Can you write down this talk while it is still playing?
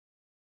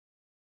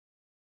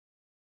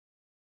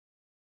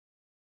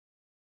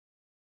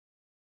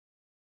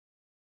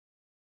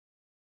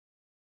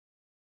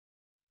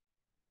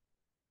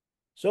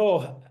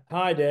So,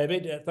 hi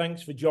David.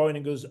 Thanks for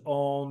joining us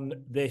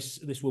on this.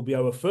 This will be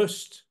our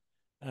first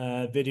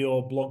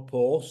video blog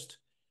post.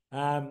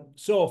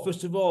 So,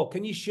 first of all,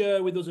 can you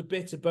share with us a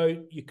bit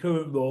about your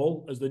current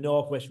role as the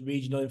Northwest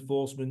Regional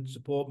Enforcement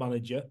Support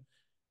Manager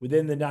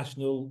within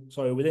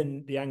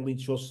within the Angling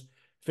Trust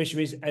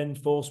Fisheries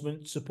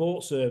Enforcement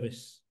Support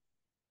Service?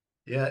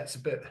 Yeah, it's a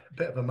bit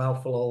of a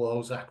mouthful, all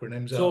those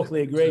acronyms, aren't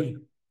Totally agree.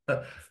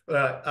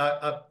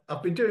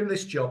 I've been doing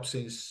this job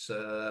since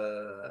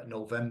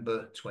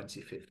November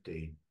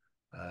 2015.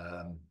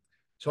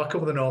 So I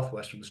cover the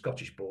northwest from the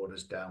Scottish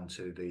borders down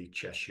to the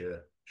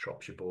Cheshire,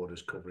 Shropshire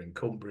borders, covering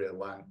Cumbria,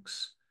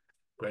 Lancs,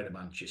 Greater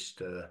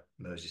Manchester,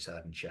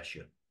 Merseyside, and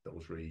Cheshire.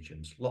 Those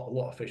regions, a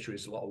lot of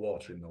fisheries, a lot of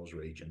water in those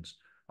regions.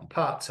 I'm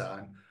part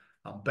time.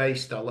 I'm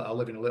based. I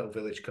live in a little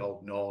village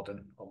called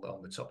Norden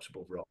on the tops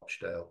above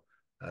Rochdale.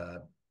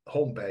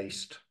 Home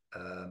based.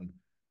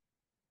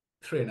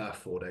 3.5,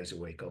 4 days a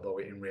week, although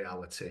in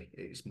reality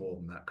it's more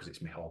than that because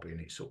it's my hobby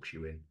and it sucks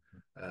you in.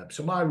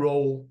 So my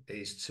role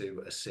is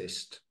to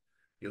assist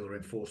the other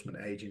enforcement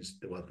agents,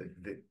 well,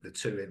 the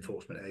two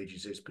enforcement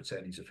agencies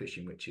pertaining to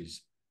fishing, which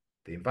is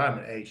the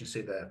Environment Agency,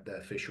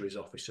 their fisheries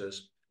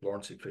officers,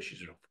 warranted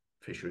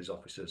fisheries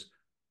officers,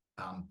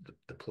 and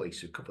the police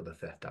who cover the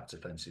Theft Act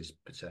offences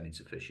pertaining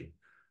to fishing.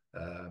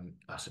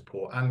 I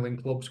support angling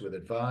clubs with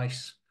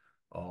advice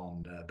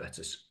on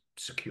better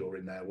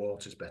securing their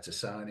waters, better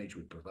signage.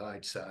 We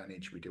provide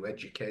signage. We do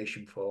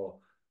education for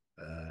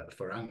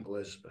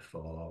anglers,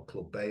 for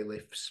club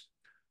bailiffs.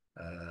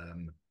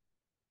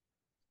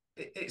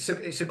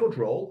 It's a good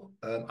role.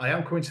 I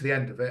am coming to the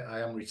end of it.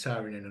 I am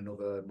retiring in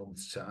another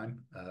month's time,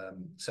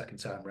 second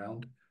time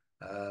round.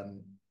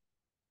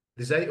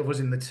 There's 8 of us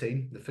in the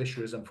team, the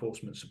Fisheries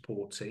Enforcement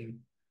Support Team,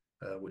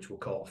 which we'll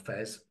call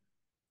FES.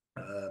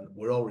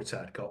 We're all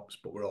retired cops,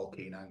 but we're all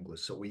keen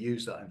anglers. So we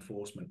use that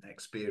enforcement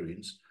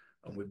experience,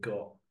 and we've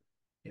got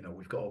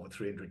over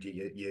 300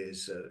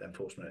 years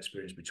enforcement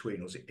experience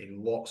between us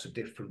in lots of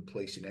different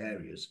policing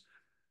areas.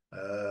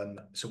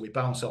 So we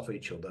bounce off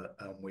each other,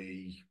 and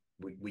we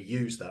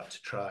use that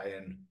to try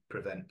and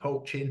prevent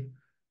poaching,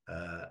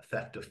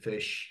 theft of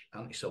fish,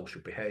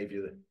 antisocial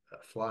behaviour,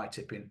 fly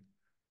tipping,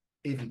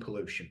 even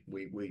pollution.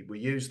 We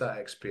use that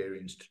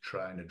experience to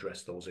try and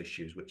address those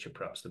issues, which are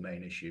perhaps the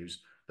main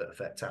issues that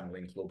affect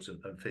angling clubs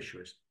and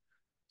fisheries.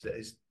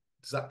 Does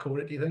that cover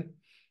it, do you think?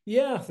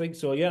 Yeah, I think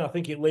so. Yeah, I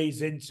think it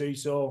leads into,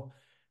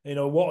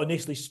 what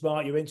initially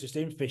sparked your interest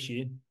in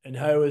fishing and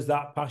how has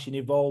that passion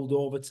evolved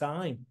over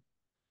time?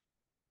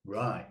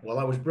 Right. Well,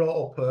 I was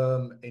brought up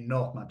in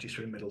North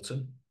Manchester in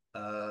Middleton,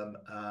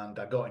 and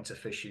I got into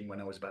fishing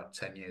when I was about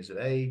 10 years of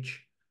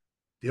age.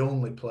 The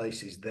only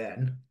places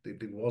then, there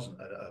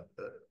wasn't a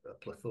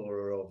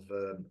plethora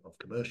of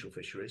commercial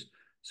fisheries.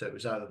 So it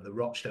was either the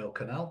Rochdale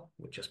Canal,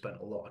 which I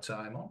spent a lot of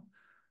time on,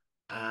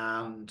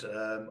 and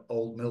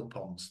old mill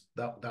ponds.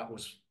 That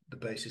was the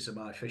basis of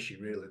my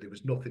fishing, really. There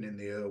was nothing in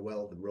the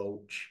Irwell, the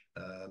Roach,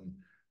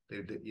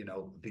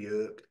 the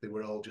Irk. They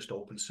were all just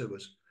open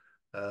sewers.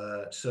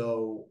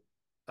 So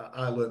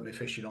I learnt my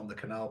fishing on the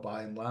canal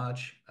by and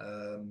large.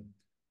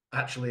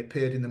 Actually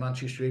appeared in the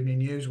Manchester Evening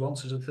News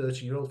once as a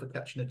 13-year-old for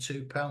catching a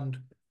 £2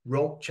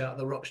 roach out of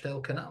the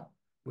Rochdale Canal,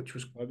 which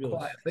was Fabulous.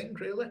 quite a thing,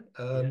 really.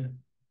 Yeah.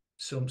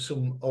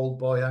 Some old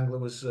boy angler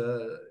was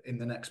in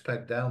the next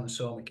peg down and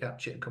saw me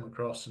catch it and come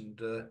across, and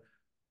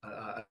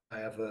I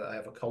have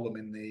a column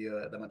in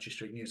the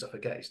Manchester Evening News. I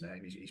forget his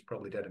name. He's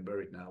probably dead and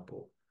buried now,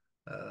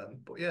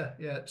 but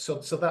yeah. So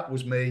that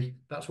was me.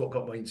 That's what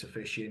got me into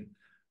fishing.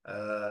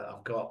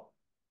 I've got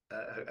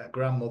a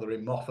grandmother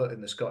in Moffat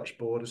in the Scottish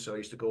border, so I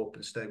used to go up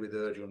and stay with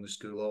her during the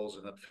school holidays,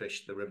 and I'd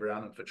fish the River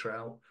Annan for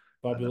trout.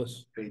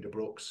 Fabulous. And feed the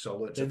brooks, so I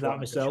learned to Did that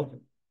myself.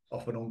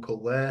 off an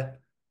uncle there.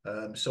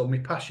 So my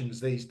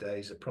passions these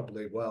days are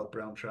probably wild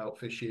brown trout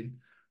fishing,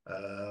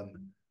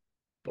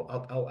 but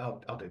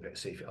I'll do a bit of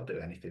seafood. I'll do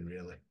anything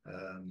really.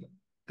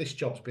 This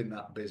job's been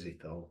that busy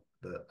though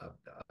that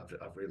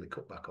I've really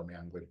cut back on my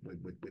angling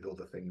with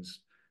other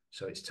things.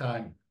 So it's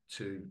time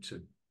to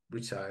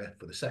retire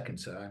for the second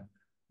time.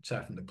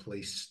 Retired from the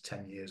police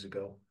 10 years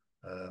ago.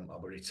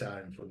 I'll be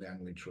retiring from the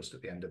Angling Trust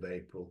at the end of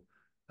April,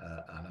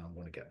 and I'm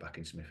going to get back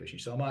into my fishing.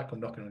 So I might come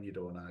knocking on your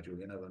door, Nigel.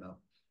 You never know.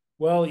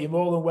 Well, you're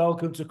more than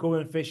welcome to come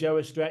and fish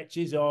our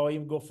stretches or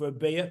even go for a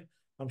beer.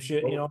 I'm sure,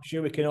 I'm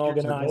sure we can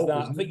organise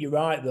that. I think you're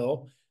right,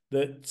 though,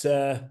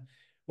 that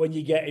when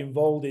you get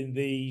involved in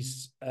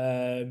these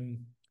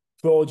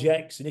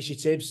projects,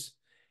 initiatives,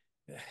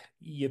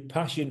 your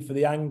passion for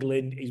the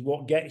angling is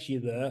what gets you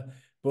there,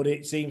 but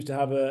it seems to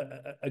have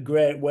a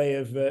great way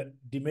of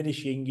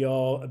diminishing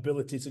your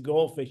ability to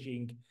go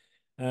fishing.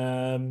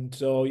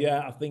 So,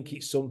 yeah, I think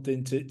it's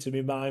something to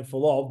be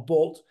mindful of,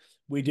 but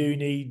we do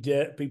need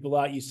people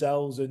like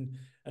yourselves and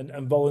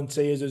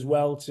volunteers as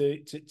well to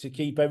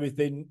keep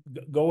everything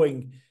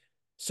going.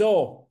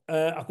 So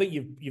I think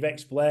you've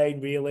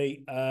explained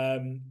really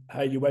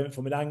how you went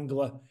from an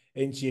angler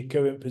into your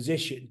current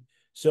position.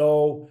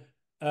 So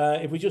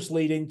if we just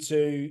lead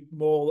into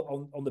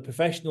more on the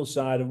professional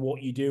side of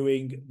what you're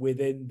doing with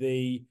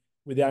the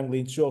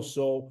Angling Trust.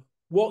 So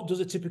what does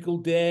a typical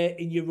day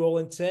in your role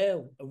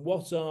entail, and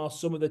what are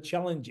some of the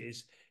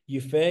challenges you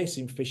face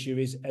in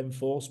fisheries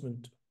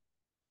enforcement?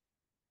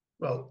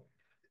 Well,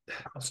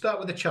 I'll start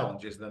with the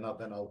challenges, then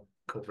I'll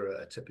cover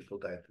a typical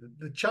day.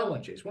 The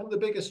challenges, one of the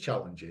biggest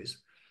challenges,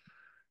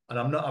 and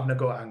I'm not having to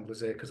go at anglers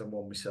here because I'm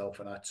one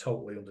myself and I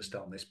totally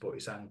understand this, but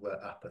it's angler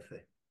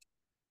apathy.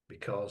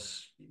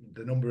 Because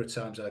the number of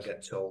times I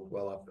get told,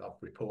 well,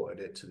 I've reported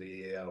it to the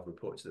EA, I've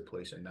reported to the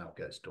police, and now it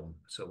gets done.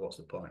 So what's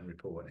the point in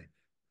reporting it?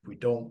 If we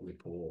don't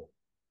report,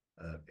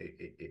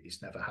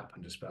 it's never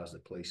happened as far as the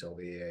police or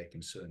the EA are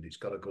concerned. It's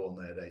got to go on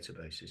their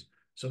databases.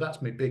 So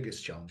that's my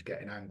biggest challenge,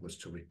 getting anglers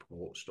to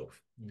report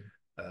stuff.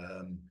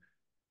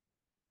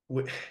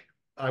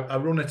 I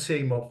run a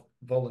team of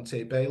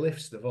volunteer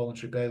bailiffs, the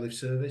Voluntary Bailiff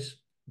Service,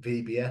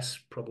 VBS,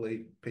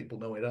 probably people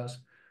know it as.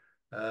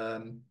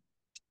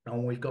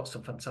 And we've got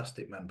some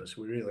fantastic members.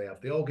 We really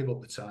have. They all give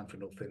up the time for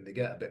nothing. They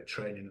get a bit of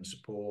training and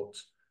support,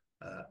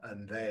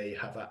 and they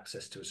have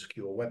access to a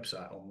secure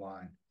website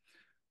online.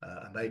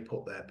 And they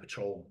put their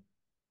patrol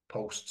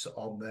posts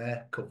on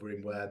there,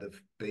 covering where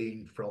they've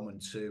been from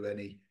and to,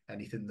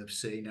 anything they've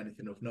seen,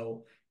 anything of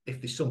note. If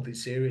there's something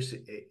serious,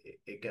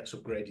 it gets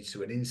upgraded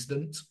to an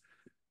incident.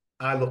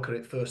 I look at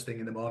it first thing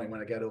in the morning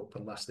when I get up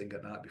and last thing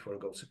at night before I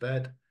go to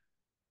bed.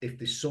 If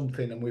there's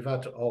something, and we've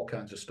had all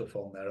kinds of stuff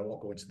on there, I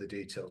won't go into the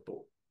details, but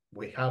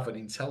we have an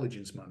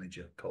intelligence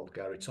manager called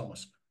Gary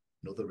Thomas,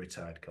 another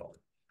retired cop.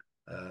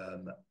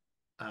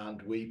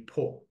 And we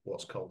put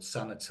what's called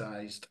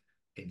sanitised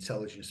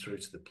intelligence through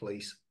to the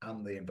police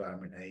and the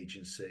Environment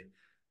Agency.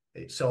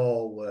 It's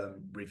all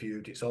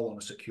reviewed. It's all on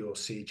a secure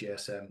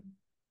CGSM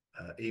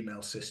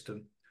email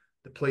system.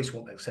 The police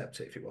won't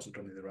accept it if it wasn't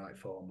done in the right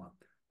format,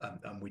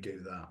 and we do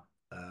that.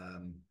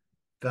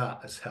 That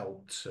has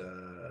helped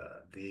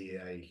the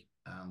EA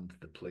and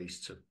the police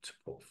to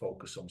put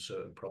focus on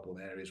certain problem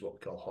areas, what we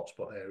call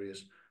hotspot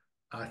areas.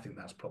 I think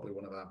that's probably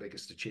one of our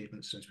biggest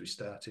achievements since we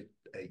started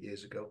 8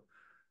 years ago.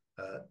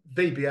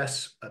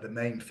 VBS are the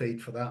main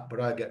feed for that,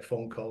 but I get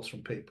phone calls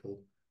from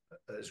people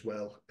as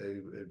well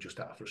who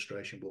just out of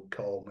frustration will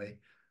call me.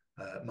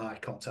 My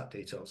contact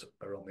details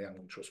are on the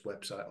Angling Trust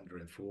website under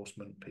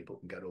enforcement. People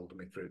can get hold of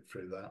me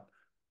through that.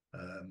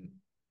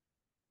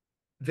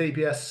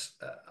 VBS,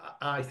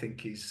 I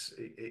think is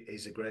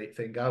a great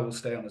thing. I will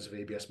stay on as a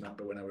VBS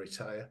member when I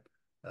retire.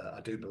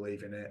 I do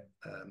believe in it.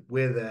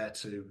 We're there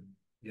to,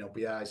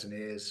 be eyes and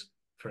ears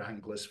for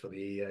anglers, for the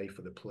EA,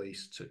 for the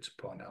police to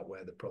point out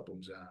where the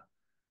problems are.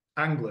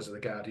 Anglers are the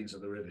guardians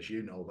of the rivers.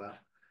 You know that.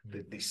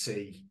 They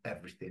see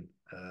everything.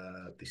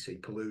 They see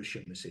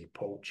pollution. They see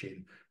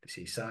poaching. They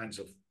see signs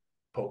of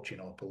poaching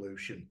or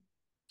pollution.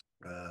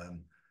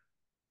 And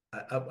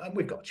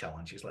we've got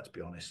challenges. Let's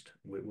be honest.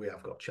 We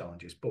have got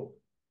challenges, but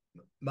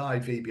my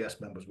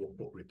VBS members will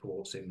put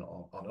reports in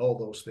on all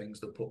those things.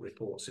 They'll put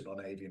reports in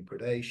on avian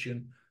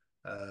predation.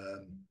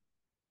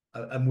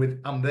 And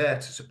I'm there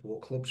to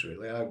support clubs,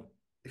 really.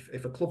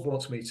 If a club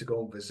wants me to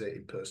go and visit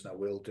in person, I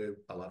will do.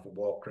 I'll have a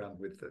walk around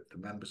with the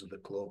members of the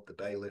club, the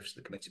bailiffs,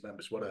 the committee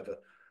members, whatever.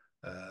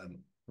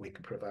 We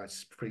can provide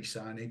free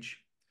signage.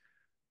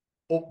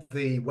 Up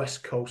the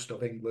west coast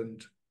of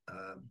England,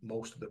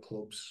 most of the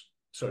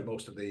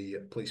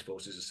police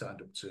forces are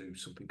signed up to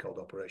something called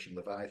Operation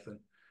Leviathan.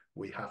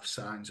 We have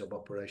signs of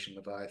Operation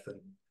Leviathan,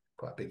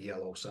 quite big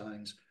yellow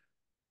signs.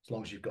 As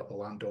long as you've got the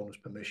landowner's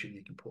permission,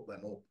 you can put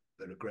them up.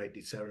 They're a great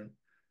deterrent.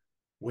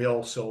 We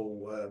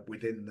also,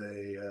 within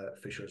the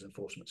Fisheries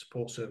Enforcement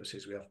Support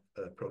Services, we have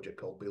a project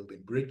called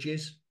Building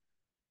Bridges,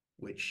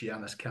 which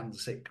Janusz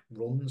Kanzik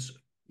runs.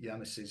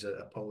 Janusz is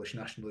a Polish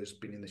national who's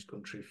been in this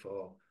country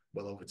for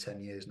well over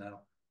 10 years now.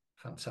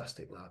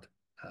 Fantastic lad.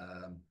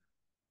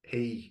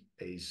 His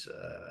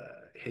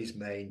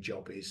main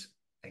job is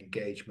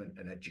engagement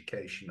and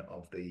education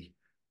of the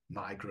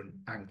migrant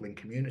angling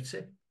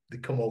community. They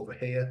come over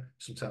here.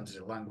 Sometimes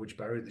there's a language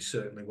barrier. There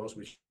certainly was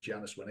with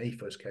Janusz when he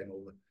first came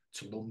over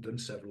to London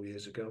several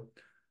years ago.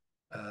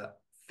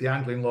 The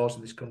angling laws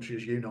in this country,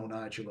 as you know,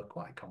 Nigel, are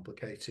quite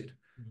complicated.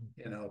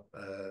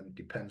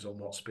 Depends on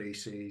what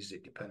species.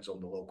 It depends on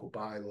the local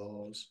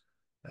bylaws.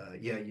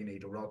 You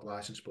need a rod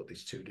license, but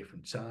there's two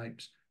different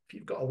types. If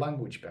you've got a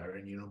language barrier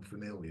and you're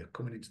unfamiliar,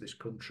 coming into this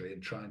country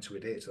and trying to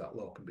adhere to that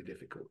law can be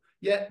difficult.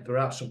 Yeah, there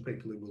are some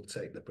people who will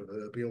take the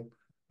proverbial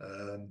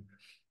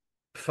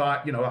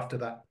fight. After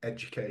that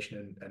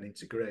education and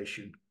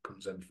integration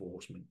comes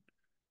enforcement.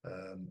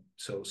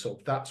 So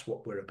that's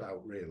what we're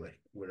about, really.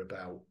 We're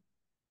about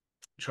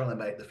trying to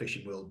make the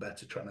fishing world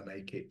better, trying to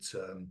make it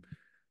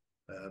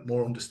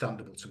more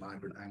understandable to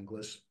migrant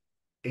anglers,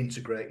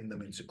 integrating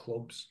them into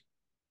clubs,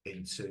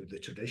 into the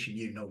tradition.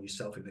 You know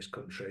yourself in this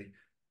country,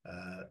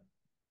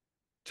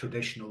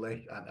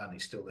 traditionally, and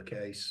it's still the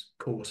case,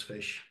 coarse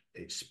fish,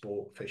 it's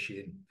sport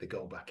fishing, they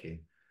go back in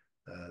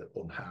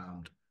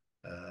unharmed.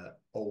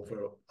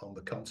 Over on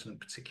the continent,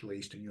 particularly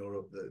Eastern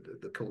Europe,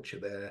 the culture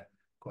there,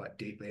 quite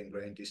deeply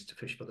ingrained, is to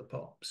fish for the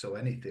pot. So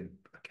anything,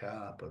 a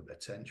carp, a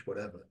tench,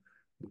 whatever,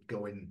 would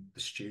go in the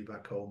stew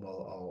back home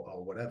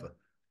or whatever.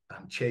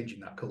 And changing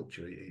that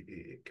culture,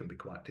 it can be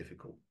quite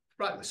difficult.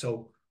 Rightly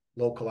so,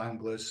 local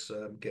anglers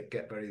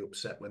get very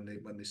upset when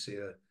they see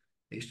a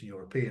Eastern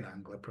European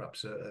angler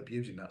perhaps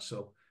abusing that.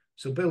 So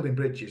building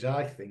bridges,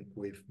 I think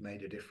we've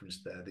made a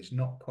difference there. There's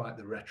not quite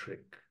the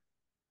rhetoric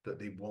that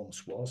there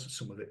once was.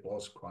 Some of it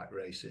was quite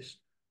racist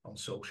on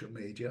social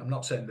media. I'm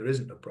not saying there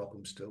isn't a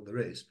problem, still there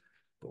is,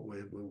 but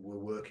we're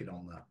working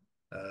on that.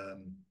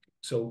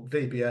 So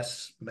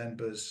VBS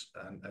members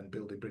and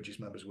Building Bridges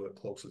members work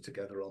closely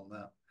together on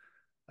that.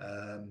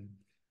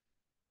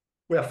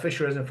 We have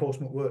fisheries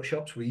enforcement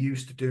workshops. We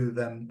used to do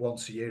them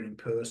once a year in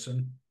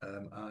person.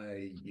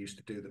 I used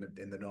to do them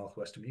in the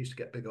Northwest, and we used to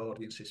get big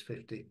audiences,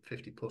 50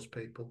 plus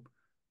people.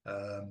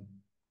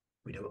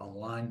 We do it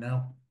online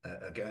now.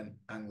 Again,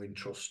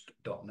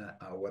 anglingtrust.net,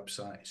 our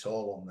website. It's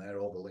all on there.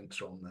 All the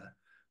links are on there.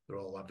 They're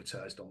all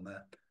advertised on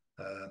there.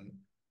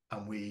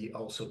 And we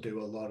also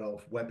do a lot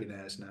of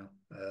webinars now,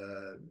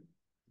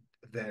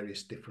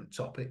 various different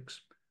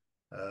topics.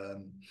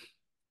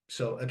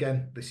 So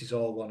again, this is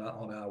all on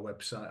our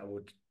website. I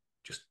would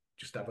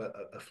just have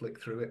a flick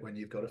through it when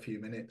you've got a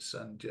few minutes,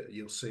 and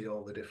you'll see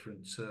all the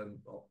different.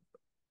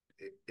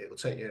 It'll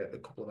take you a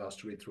couple of hours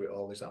to read through it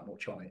all. There's that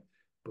much on it,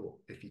 but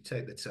if you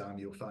take the time,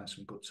 you'll find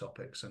some good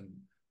topics and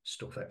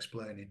stuff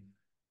explaining.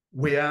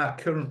 We are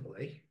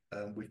currently,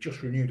 we've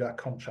just renewed our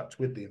contract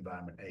with the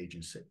Environment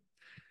Agency,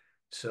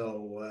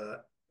 so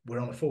we're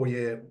on a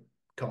 4-year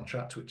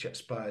contract which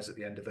expires at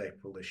the end of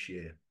April this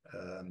year.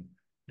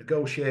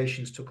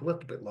 Negotiations took a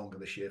little bit longer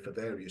this year for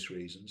various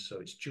reasons, so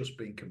it's just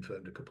been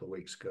confirmed a couple of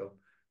weeks ago.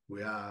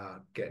 We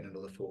are getting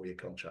another 4-year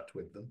contract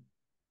with them.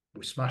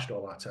 We smashed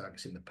all our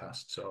targets in the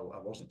past, so I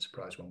wasn't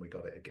surprised when we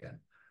got it again.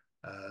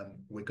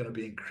 We're going to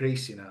be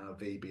increasing our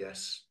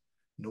VBS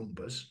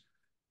numbers.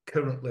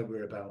 Currently,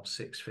 we're about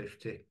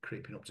 650,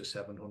 creeping up to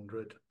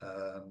 700.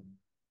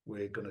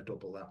 We're going to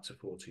double that to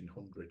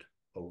 1,400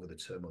 over the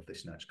term of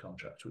this next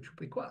contract, which will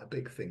be quite a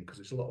big thing because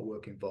there's a lot of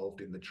work involved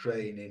in the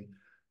training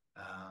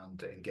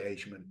and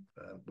engagement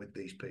with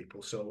these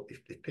people. So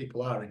if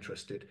people are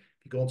interested,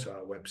 if you go onto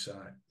our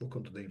website, look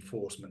under the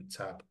enforcement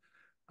tab,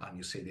 and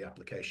you'll see the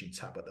application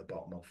tab at the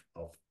bottom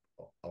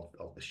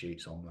of the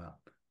sheets on that.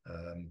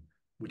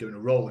 We're doing a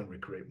rolling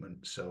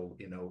recruitment, so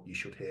you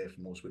should hear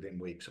from us within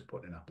weeks of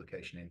putting an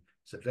application in.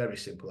 It's a very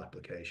simple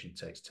application, it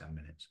takes 10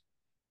 minutes.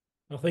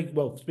 I think,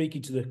 well,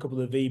 speaking to the couple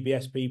of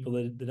VBS people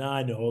that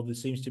I know, there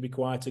seems to be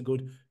quite a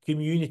good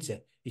community.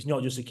 It's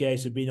not just a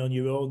case of being on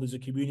your own. There's a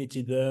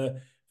community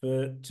there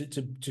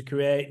to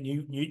create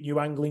new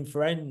angling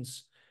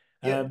friends.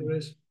 Yeah, there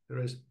is.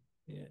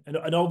 Yeah.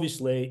 And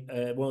obviously,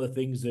 one of the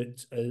things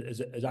that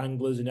as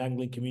anglers in the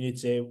angling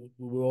community,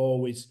 we're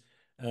always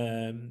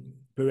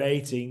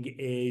berating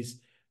is,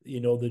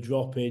 the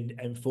drop in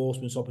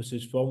enforcement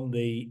officers from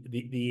the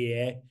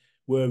EA.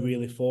 We're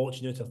really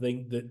fortunate, I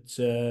think,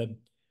 that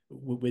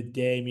with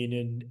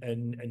Damien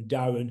and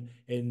Darren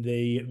in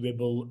the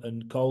Ribble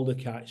and Calder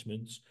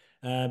catchments,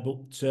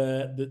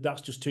 but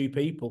that's just 2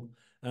 people.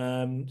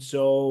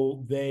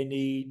 So they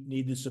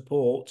need the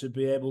support to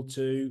be able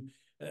to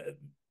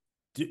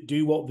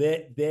do what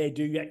they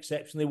do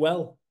exceptionally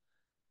well.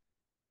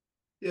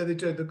 Yeah, they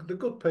do. The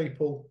good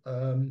people,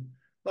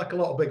 like a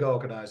lot of big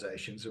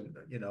organisations, and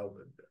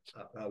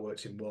I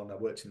worked in one. I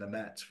worked in the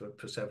Met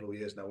for several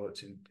years, and I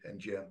worked in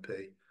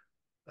GMP.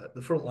 The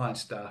frontline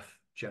staff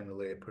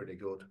generally are pretty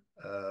good,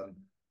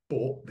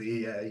 but the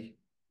EA,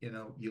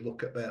 you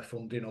look at their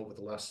funding over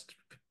the last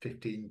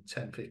 15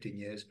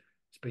 years,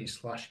 it's been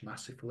slashed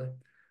massively.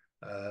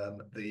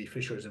 The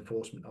fisheries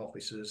enforcement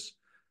officers,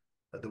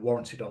 the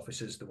warranted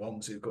officers, the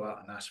ones who go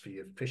out and ask for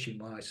your fishing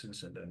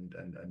license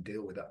and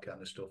deal with that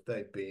kind of stuff,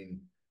 they've been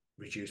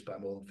reduced by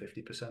more than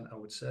 50%, I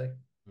would say.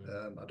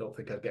 I don't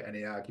think I'd get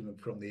any argument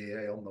from the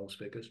EA on those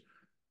figures.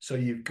 So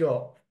you've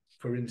got,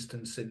 for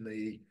instance, in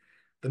the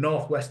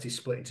Northwest is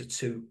split into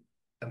 2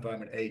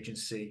 Environment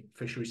Agency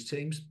fisheries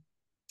teams.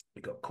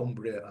 You've got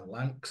Cumbria and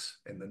Lancs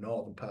in the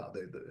northern part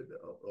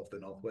of the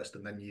Northwest,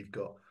 and then you've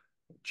got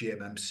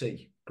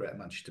GMMC, Greater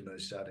Manchester,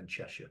 Merseyside and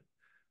Cheshire.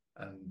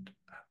 And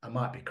I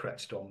might be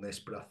corrected on this,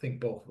 but I think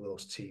both of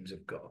those teams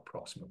have got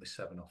approximately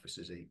 7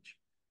 officers each.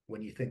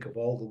 When you think of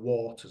all the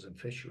waters and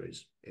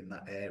fisheries in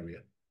that area,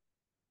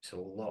 it's a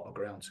lot of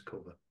ground to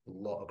cover,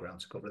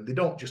 And they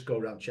don't just go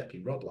around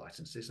checking rod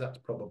licenses. That's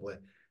probably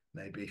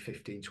maybe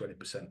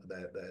 15-20% of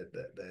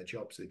their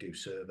jobs. They do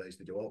surveys,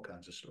 they do all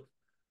kinds of stuff.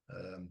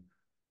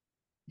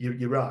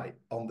 You're right,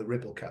 on the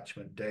Ribble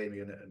catchment,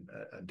 Damien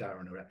and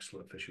Darren are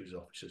excellent fisheries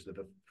officers that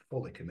are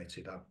fully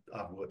committed.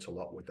 I've worked a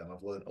lot with them,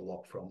 I've learned a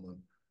lot from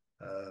them,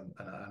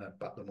 and I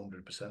back them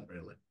 100%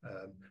 really.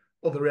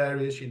 Other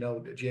areas,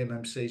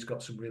 GMMC's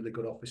got some really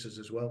good officers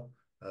as well,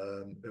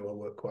 who I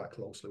work quite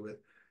closely with,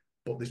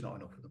 but there's not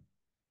enough of them.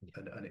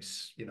 And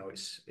it's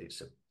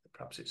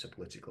perhaps it's a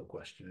political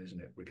question,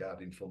 isn't it,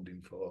 regarding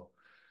funding for,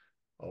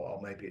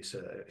 or maybe it's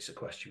a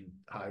question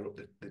higher up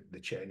the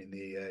chain in the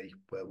EA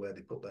where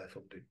they put their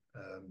funding.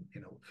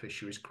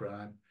 Fisheries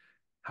crime,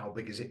 how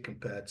big is it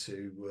compared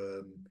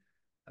to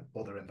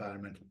other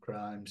environmental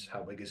crimes?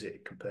 How big is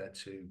it compared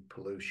to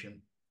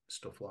pollution,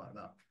 stuff like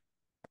that?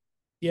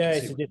 Yeah,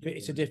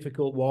 it's a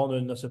difficult one,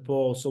 and I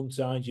suppose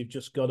sometimes you've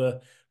just got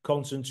to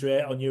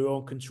concentrate on your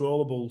own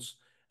controllables.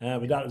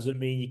 But that doesn't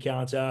mean you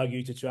can't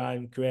argue to try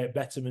and create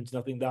betterment. And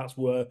I think that's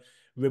where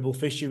Ribble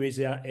Fisheries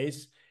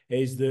is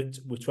that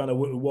we're trying to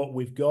work with what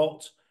we've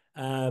got,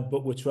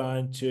 but we're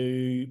trying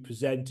to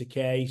present a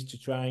case to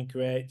try and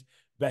create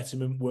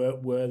betterment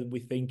where we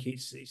think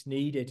it's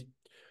needed.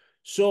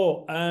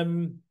 So I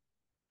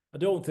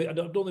don't think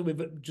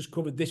we've just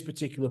covered this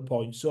particular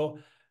point. So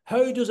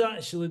how does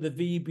actually the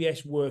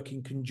VBS work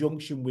in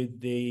conjunction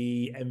with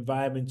the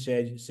Environment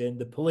Agency and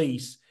the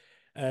police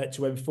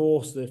to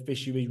enforce the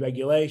fisheries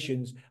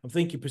regulations? I'm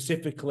thinking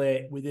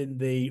specifically within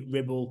the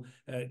Ribble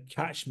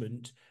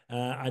catchment.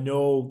 I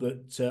know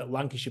that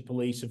Lancashire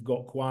Police have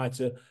got quite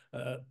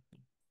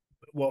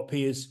what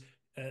appears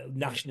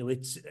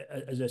nationally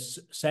as a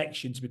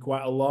section to be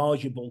quite a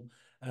largeable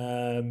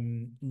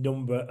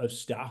number of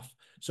staff.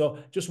 So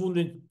just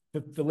wondering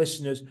for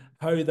listeners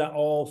how that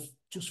all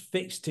just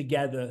fits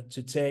together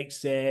to take,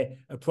 say,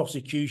 a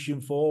prosecution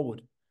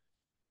forward.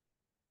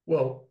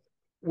 Well,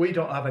 we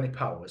don't have any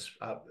powers.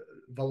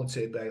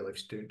 Volunteer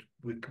bailiffs do.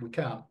 We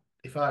can't.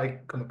 If I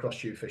come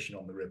across you fishing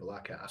on the Ribble, I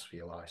can't ask for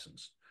your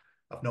licence.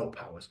 I've no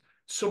powers.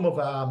 Some of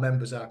our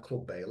members are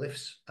club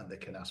bailiffs, and they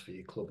can ask for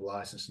your club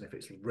licence. And if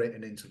it's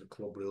written into the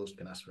club rules, you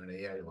can ask for an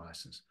EA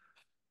licence.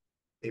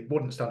 It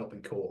wouldn't stand up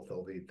in court,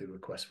 though, the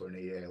request for an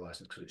EA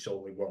licence, because it's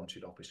only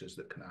warranted officers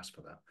that can ask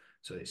for that.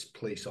 So it's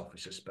police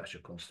officers,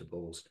 special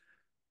constables,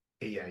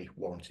 EA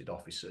warranted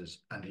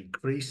officers, and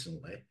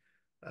increasingly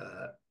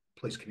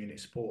police community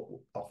support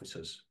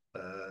officers.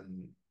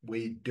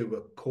 We do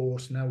a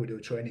course now, we do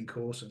a training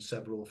course, and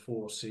several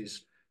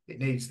forces, it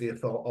needs the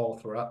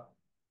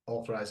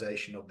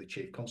authorisation of the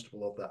chief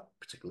constable of that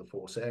particular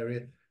force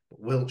area.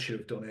 But Wiltshire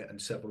have done it, and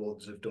several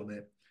others have done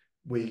it.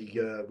 We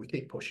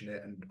keep pushing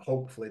it, and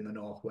hopefully in the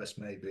northwest,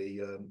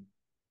 maybe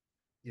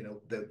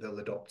they'll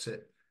adopt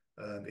it.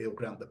 He'll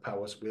grant the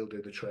powers. We'll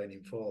do the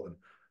training for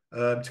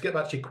them. To get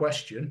back to your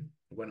question,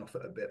 I went off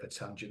at a bit of a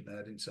tangent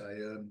there, didn't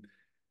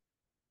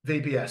I?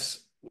 VBS.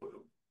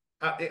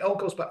 It all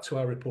goes back to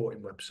our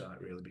reporting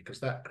website, really, because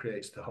that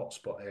creates the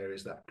hotspot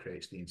areas, that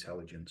creates the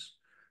intelligence.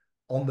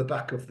 On the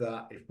back of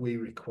that, if we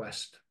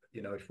request,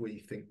 if we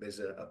think there's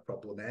a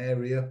problem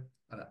area,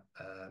 and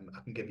I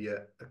can give you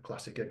a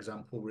classic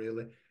example,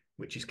 really,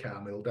 which is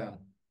Carmill Dam.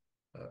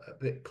 A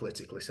bit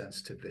politically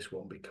sensitive, this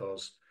one,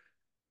 because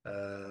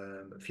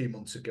a few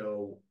months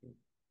ago,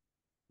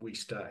 we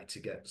started to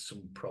get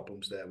some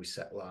problems there with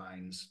set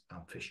lines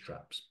and fish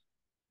traps.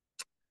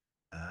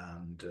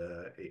 And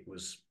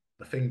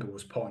the finger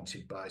was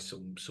pointed by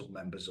some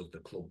members of the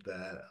club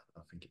there.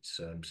 I think it's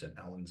St.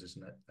 Helens,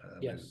 isn't it?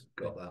 Yes.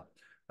 Got that.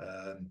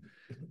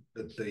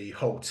 The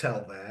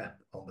hotel there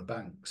on the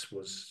banks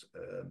was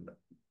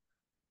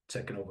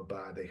taken over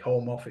by the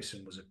Home Office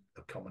and was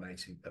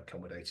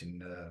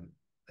accommodating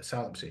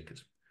asylum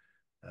seekers.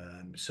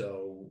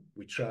 So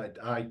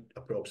I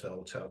approached the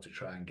hotel to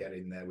try and get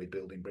in there with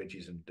building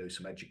bridges and do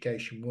some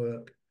education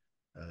work.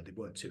 They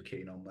weren't too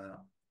keen on that.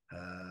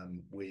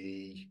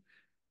 We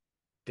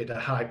did a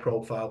high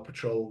profile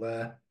patrol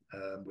there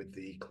with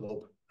the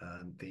club,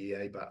 and the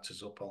EA backed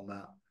us up on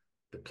that.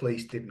 The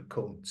police didn't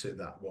come to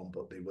that one,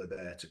 but they were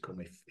there to come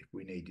if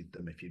we needed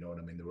them, if you know what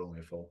I mean. They were only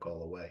a phone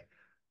call away.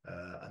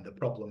 And the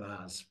problem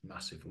has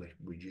massively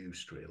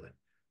reduced, really.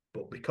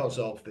 But because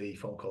of the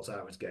phone calls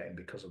I was getting,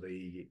 because of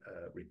the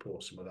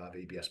reports some of our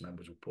VBS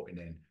members were putting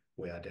in,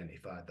 we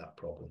identified that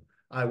problem.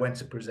 I went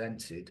and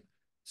presented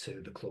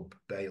to the club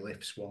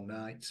bailiffs one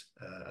night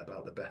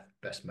about the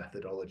best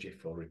methodology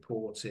for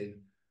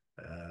reporting,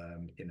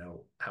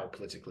 how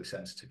politically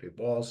sensitive it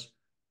was,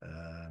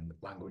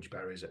 language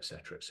barriers,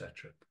 etc.,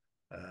 etc.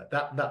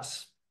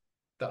 That's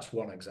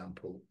one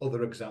example.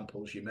 Other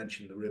examples, you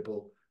mentioned the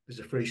Ribble. There's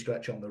a free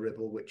stretch on the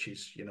Ribble, which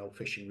is,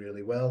 fishing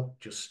really well,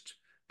 just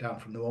down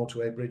from the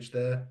motorway bridge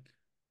there.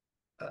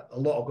 A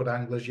lot of good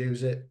anglers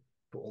use it,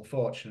 but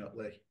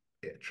unfortunately,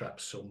 it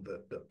attracts some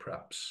that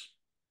perhaps,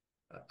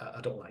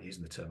 I don't like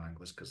using the term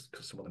anglers because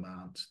some of them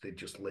aren't. They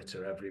just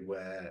litter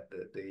everywhere.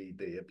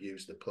 They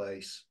abuse the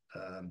place.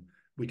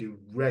 We do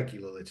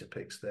regular litter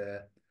picks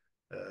there.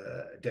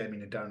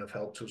 Damien and Darren have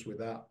helped us with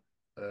that.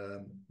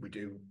 We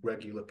do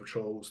regular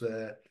patrols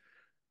there,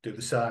 do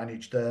the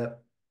signage there.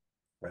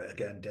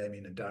 Again,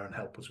 Damien and Darren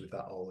help us with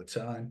that all the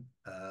time.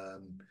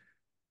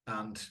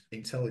 And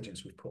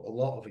intelligence, we've put a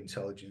lot of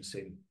intelligence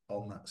in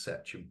on that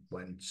section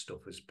when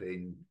stuff has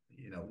been,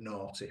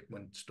 naughty,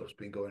 when stuff's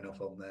been going off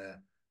on there.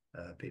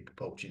 People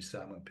poaching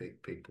salmon,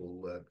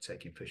 people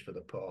taking fish for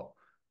the pot,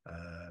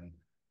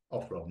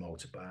 off-road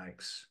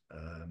motorbikes,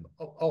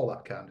 all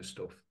that kind of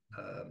stuff.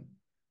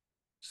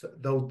 So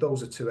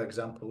those are two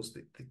examples.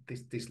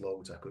 There's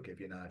loads I could give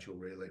you, Nigel.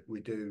 Really,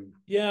 we do.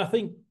 Yeah, I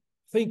think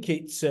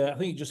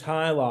it just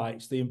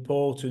highlights the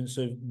importance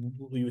of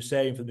what you were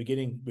saying from the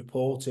beginning,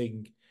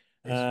 reporting.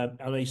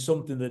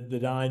 Something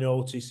that I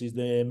notice is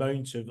the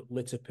amount of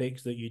litter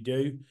picks that you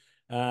do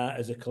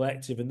as a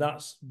collective, and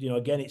that's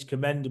again, it's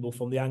commendable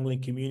from the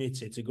angling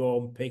community to go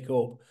and pick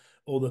up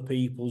other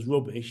people's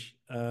rubbish.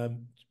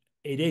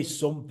 it is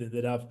something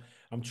that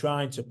I'm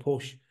trying to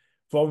push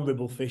from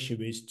Ribble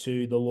Fisheries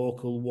to the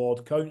local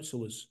ward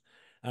councillors.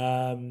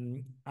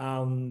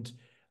 And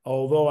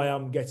although I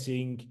am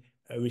getting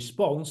a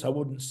response, I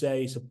wouldn't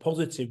say it's a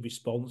positive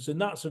response,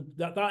 and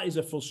that is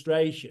a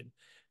frustration.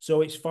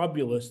 So it's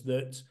fabulous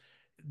that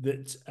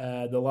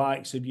the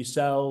likes of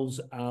yourselves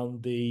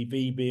and the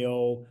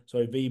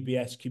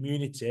VBS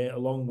community,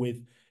 along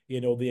with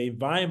the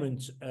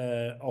environment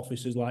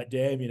officers like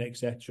Damien,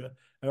 etc.,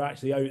 are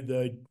actually out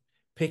there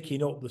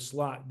picking up the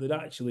slack that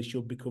actually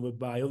should be covered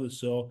by others.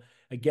 So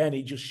again,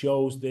 it just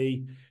shows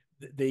the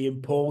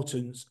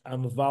importance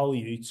and the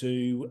value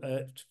to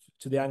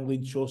the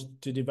Angling Trust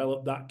to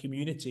develop that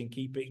community and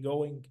keep it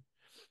going.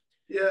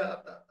 Yeah,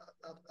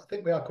 I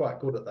think we are quite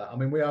good at that. I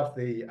mean, we have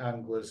the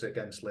anglers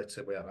against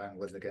litter, we have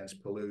anglers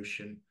against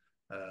pollution,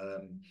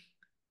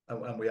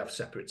 and we have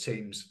separate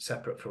teams,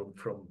 separate from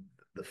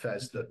the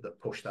FES that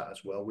push that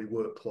as well. We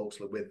work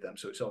closely with them,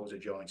 so it's always a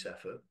joint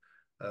effort.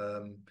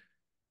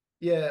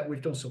 Yeah,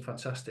 we've done some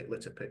fantastic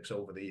litter picks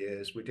over the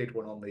years. We did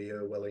one on the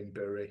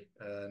Wellingbury,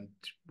 and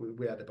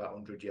we had about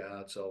 100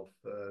 yards of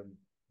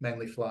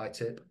mainly fly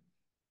tip.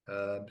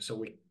 So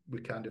we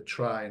kind of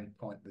try and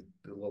point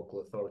the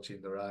local authority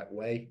in the right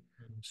way.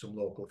 Some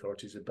local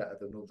authorities are better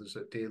than others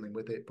at dealing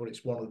with it, but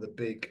it's one of the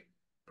big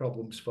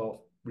problems for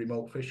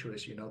remote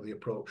fisheries. The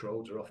approach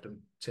roads are often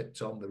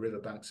tipped on, the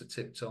riverbanks are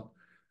tipped on.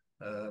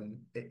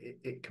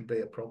 It can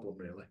be a problem,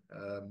 really.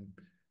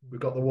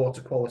 We've got the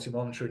water quality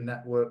monitoring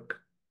network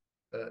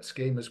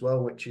scheme as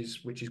well, which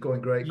is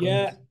going great.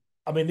 Yeah,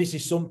 I mean, this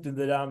is something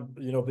that I'm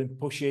been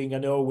pushing. I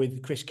know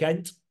with Chris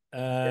Kent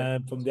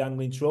from the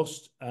Angling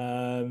Trust,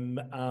 and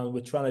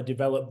we're trying to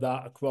develop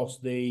that across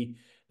the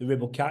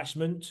Ribble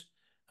catchment.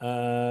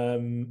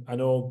 I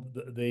know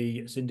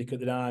the syndicate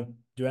that I'm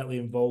directly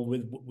involved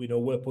with,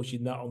 we're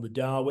pushing that on the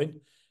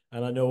Darwin,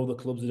 and I know the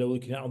clubs that are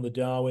looking at on the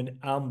Darwin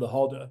and the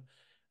Hodder.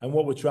 And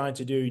what we're trying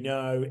to do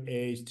now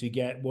is to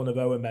get one of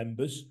our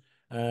members,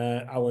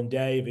 Alan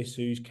Davis,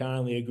 who's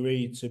kindly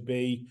agreed to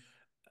be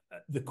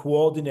the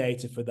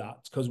coordinator for that,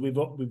 because we've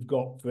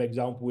got, for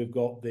example, we've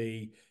got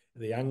the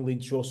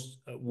Angling Trust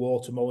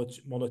water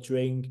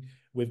monitoring,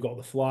 we've got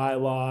the Fly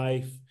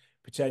Life,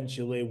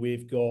 potentially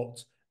we've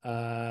got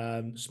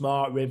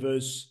Smart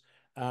Rivers,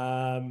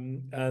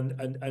 and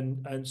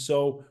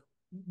so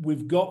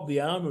we've got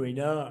the armory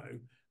now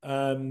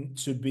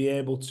to be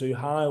able to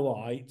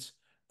highlight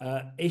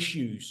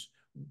issues,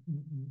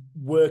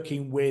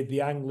 working with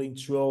the Angling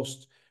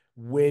Trust,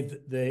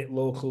 with the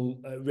local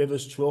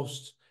Rivers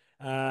Trust,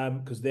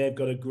 because they've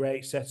got a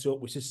great setup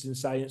with citizen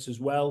science as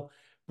well.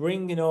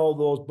 Bringing all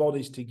those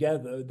bodies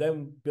together,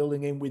 then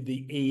building in with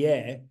the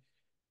EA,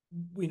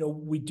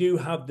 we do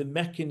have the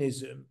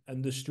mechanism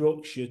and the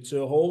structure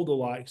to hold the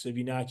likes of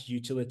United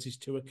Utilities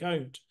to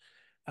account.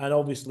 And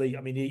obviously,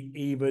 I mean,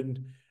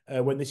 even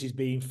when this is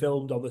being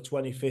filmed on the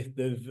 25th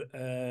of,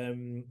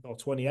 or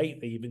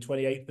 28th even,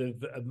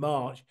 28th of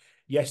March,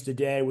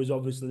 yesterday was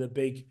obviously the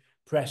big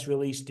press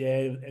release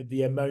day of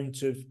the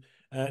amount of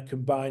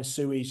combined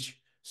sewage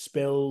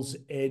spills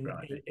in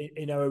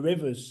our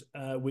rivers,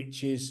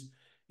 which is,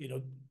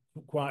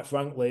 quite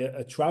frankly,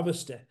 a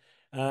travesty.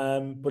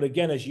 But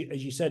again, as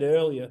you said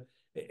earlier,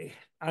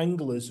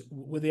 anglers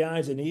with the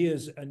eyes and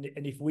ears, and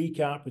if we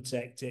can't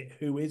protect it,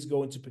 who is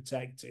going to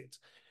protect it?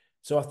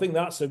 So I think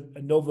that's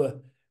another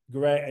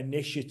great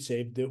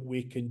initiative that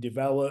we can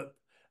develop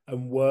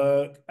and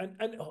work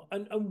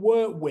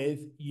with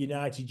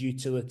United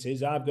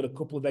Utilities. I've got a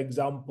couple of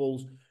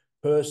examples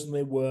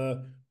personally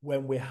where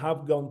when we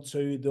have gone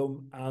to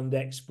them and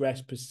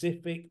expressed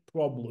specific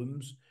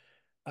problems,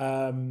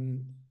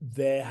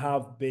 they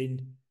have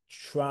been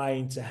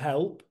trying to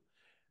help.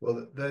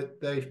 Well,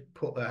 they've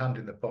put their hand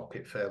in the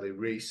pocket fairly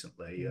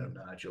recently,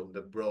 Nigel, and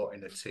they've brought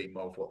in a team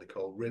of what they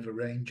call river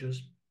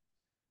rangers.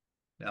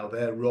 Now,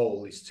 their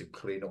role is to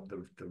clean up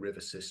the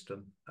river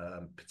system,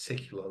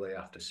 particularly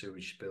after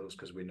sewage spills,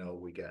 because we know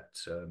we get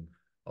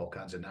all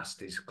kinds of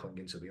nasties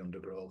clinging to the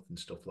undergrowth and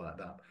stuff like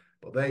that.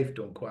 But they've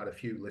done quite a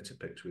few litter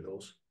picks with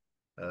us.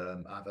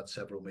 I've had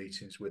several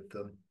meetings with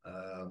them.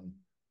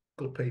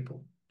 Good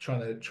people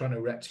trying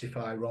to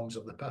rectify wrongs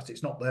of the past.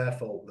 It's not their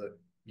fault that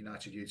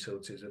United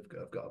Utilities have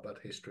got a bad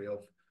history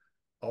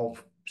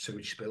of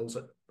sewage spills.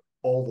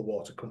 All the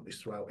water companies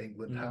throughout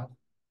England have.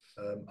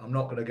 I'm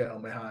not going to get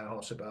on my high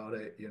horse about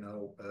it.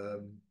 I'll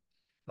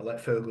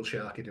let Fergal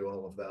Sharkey do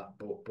all of that,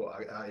 but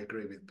I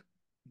agree with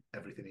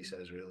everything he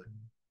says, really.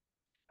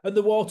 And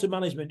the water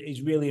management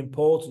is really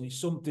important.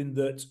 It's something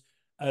that,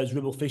 as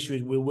Ribble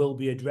Fisheries, we will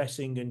be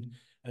addressing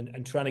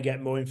and trying to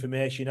get more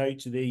information out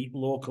to the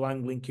local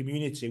angling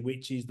community,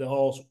 which is the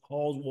horse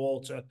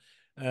water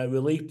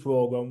relief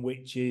program,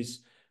 which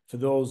is, for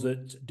those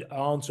that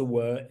aren't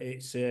aware,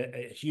 it's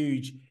a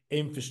huge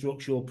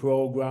infrastructural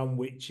program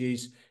which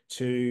is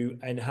to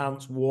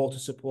enhance water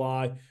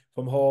supply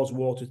from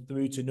Haweswater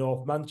through to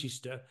North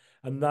Manchester,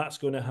 and that's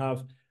going to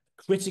have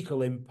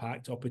critical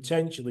impact or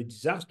potentially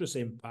disastrous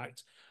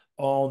impact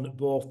on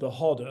both the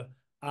Hodder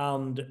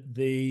and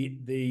the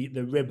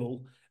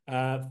Ribble.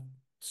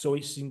 So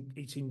it's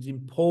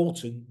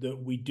important that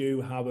we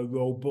do have a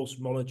robust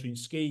monitoring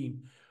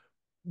scheme.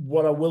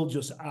 What I will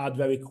just add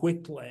very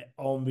quickly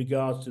on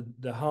regards to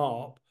the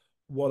harp,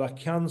 what I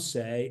can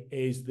say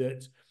is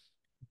that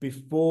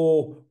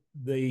before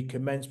the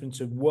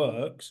commencement of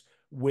works,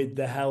 with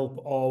the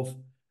help of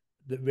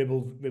the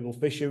Ribble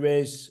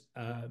Fisheries,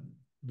 the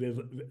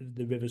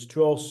Rivers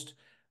Trust,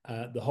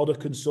 the Hodder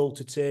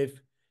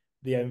Consultative,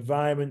 the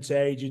Environment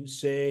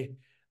Agency,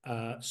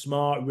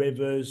 Smart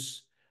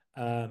Rivers,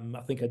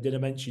 I think I did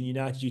mention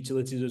United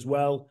Utilities as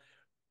well.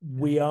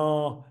 We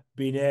are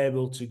being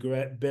able to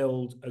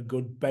build a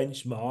good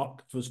benchmark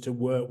for us to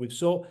work with.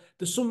 So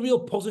there's some real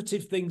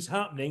positive things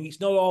happening.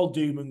 It's not all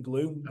doom and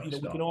gloom. No,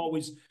 we can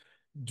always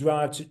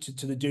drive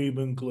to the doom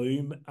and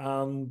gloom,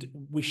 and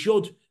we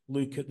should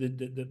look at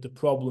the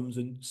problems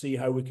and see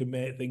how we can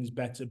make things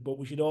better. But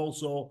we should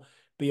also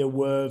be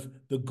aware of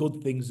the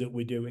good things that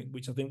we're doing,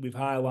 which I think we've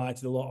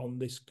highlighted a lot on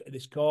this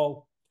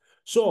call.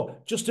 So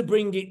just to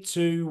bring it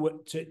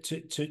to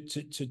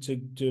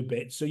a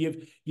bit. So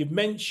you've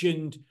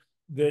mentioned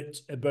that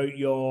about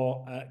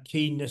your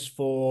keenness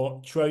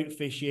for trout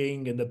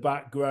fishing and the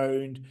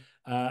background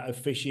of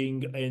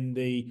fishing in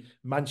the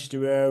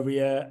Manchester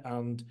area,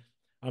 and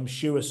I'm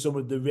sure some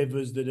of the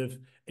rivers that have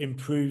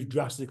improved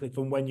drastically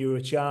from when you were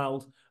a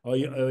child or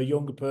a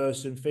younger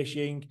person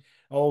fishing.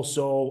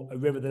 Also, a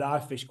river that I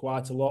fish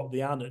quite a lot,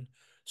 the Annan.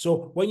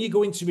 So when you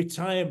go into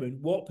retirement,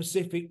 what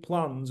specific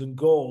plans and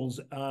goals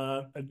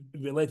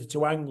related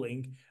to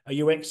angling are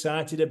you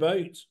excited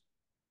about?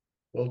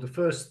 Well, the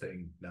first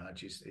thing,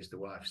 Nige, is the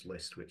wife's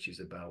list, which is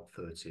about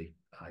 30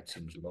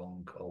 items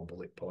long, all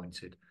bullet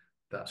pointed.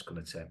 That's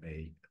going to take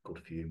me a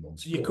good few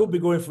months. So you could be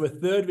going for a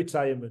third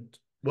retirement.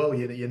 Well,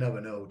 you never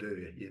know, do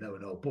you? You never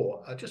know.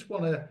 But I just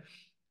want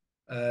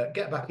to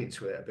get back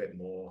into it a bit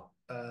more.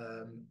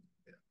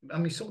 I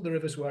mean, some of the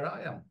rivers where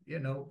I am,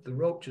 the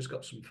rope just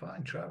got some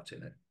fine trout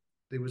in it.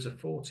 There was a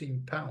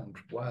 14-pound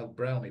wild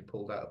brownie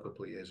pulled out a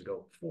couple of years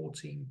ago.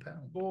 14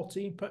 pounds.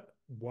 14 pounds.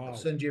 Wow. I'll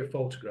send you a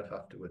photograph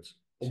afterwards.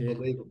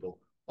 Unbelievable.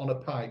 On a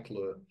pike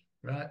lure,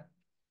 right?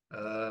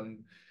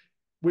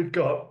 We've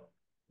got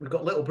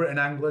Little Britain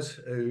Anglers,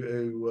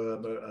 who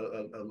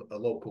a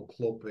local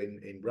club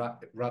in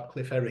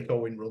Radcliffe. Eric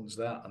Owen runs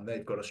that, and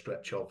they've got a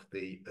stretch of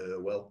the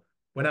Irwell.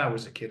 When I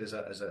was a kid, as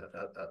I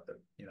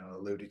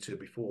alluded to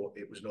before,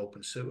 it was an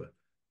open sewer.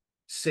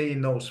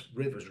 Seeing those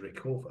rivers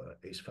recover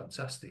is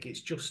fantastic.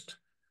 It's just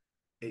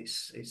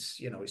it's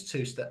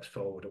two steps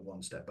forward and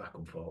one step back.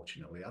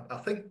 Unfortunately, I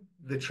think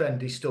the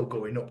trend is still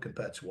going up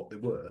compared to what they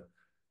were,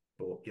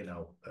 but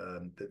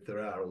there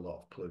are a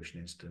lot of pollution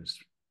incidents.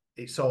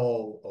 It's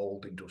all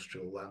old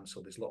industrial land, so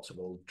there's lots of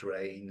old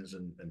drains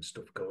and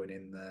stuff going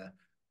in there.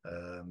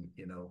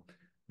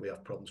 We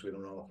have problems with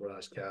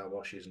unauthorised car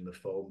washes and the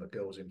foam that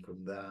goes in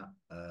from that.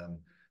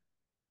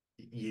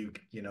 In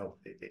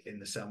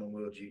the salmon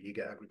world, you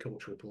get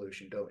agricultural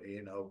pollution, don't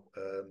you?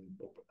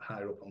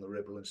 Higher up on the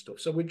Ribble and stuff.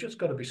 So we've just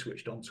got to be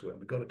switched onto it, and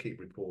we've got to keep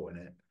reporting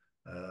it.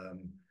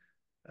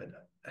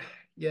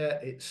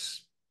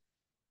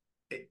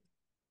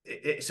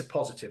 It's a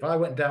positive. I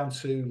went down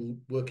to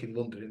work in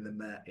London in the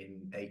Met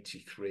in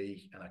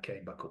 '83, and I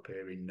came back up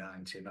here in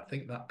 '90. And I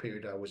think that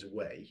period I was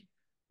away,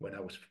 when I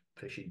was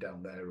fishing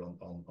down there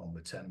on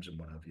the Thames and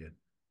what have you,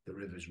 the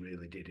rivers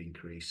really did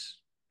increase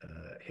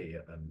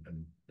here,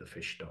 and the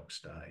fish stock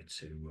started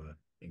to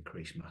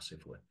increase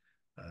massively.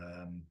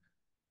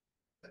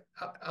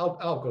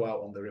 I'll go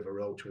out on the River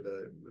Roach with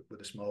a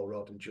small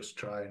rod and just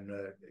try and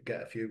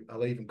get a few.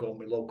 I'll even go on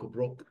my local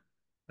brook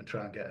and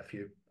try and get a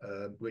few,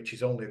 which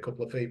is only a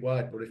couple of feet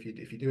wide. But if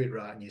you do it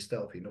right and you're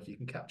stealthy enough, you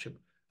can catch them.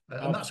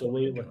 And that's what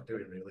we're doing,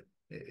 really.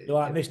 You're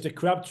like Mr.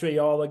 Crabtree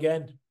all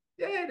again.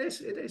 Yeah, it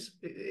is.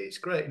 It's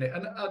great, isn't it?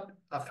 And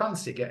I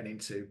fancy getting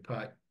into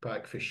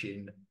pike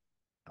fishing.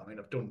 I mean,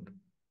 I've done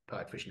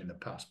pike fishing in the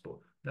past, but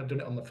I've done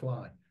it on the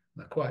fly.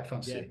 And I quite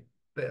fancy a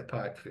bit of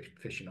pike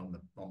fishing on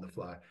the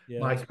fly. Yeah,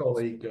 my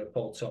colleague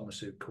Paul Thomas,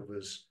 who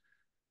covers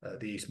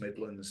the East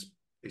Midlands,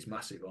 is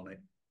massive on it.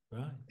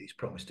 Right. He's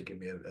promised to give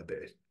me a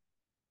bit of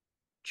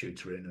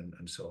tutoring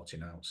and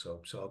sorting out.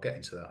 So I'll get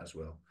into that as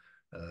well.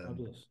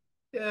 Fabulous.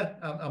 Yeah,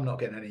 I'm not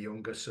getting any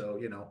younger, so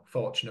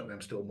fortunately I'm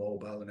still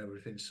mobile and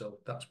everything. So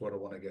that's what I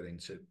want to get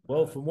into.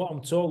 Well, from what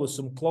I'm told, there's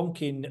some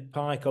clonking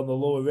pike on the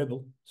lower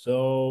Ribble,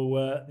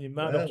 so you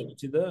might have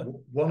opportunity there.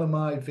 One of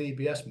my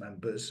VBS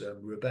members,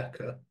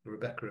 Rebecca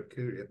at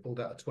Curia, pulled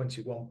out a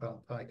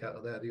 21-pound pike out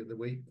of there the other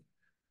week.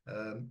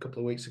 A couple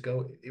of weeks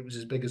ago, it was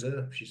as big as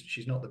her.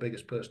 She's not the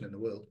biggest person in the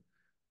world.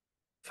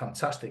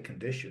 Fantastic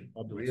condition,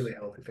 really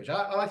healthy fish.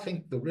 I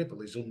think the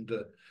Ribble is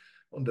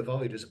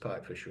undervalued as a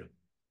pike fishery.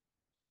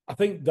 I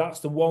think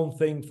that's the one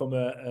thing from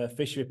a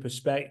fishery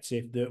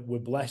perspective that we're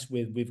blessed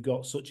with. We've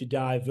got such a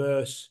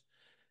diverse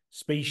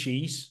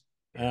species,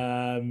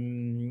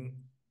 particularly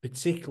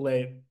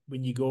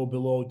when you go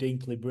below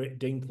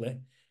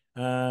Dinkley.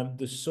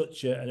 There's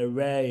such an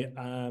array.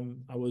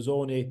 I was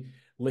only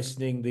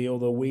listening the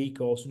other week,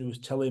 or someone was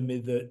telling me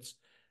that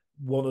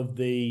one of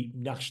the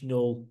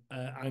national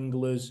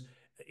anglers,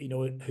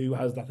 who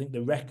has, I think,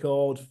 the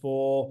record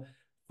for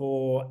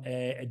for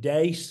a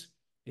dace.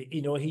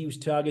 You know, he was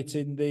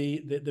targeting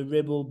the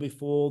Ribble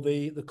before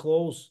the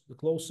close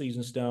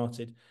season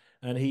started,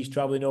 and he's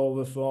travelling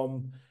over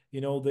from, you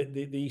know,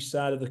 the east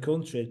side of the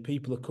country.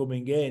 People are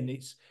coming in.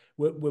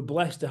 We're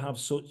blessed to have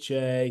such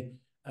a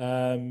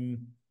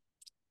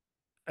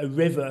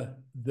river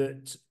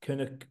that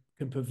can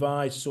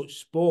provide such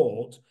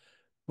sport,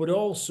 but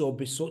also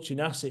be such an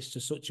asset to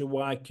such a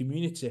wide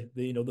community.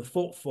 You know, the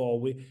footfall.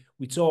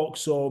 We talk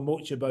so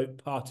much about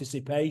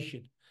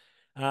participation,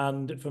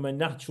 and from a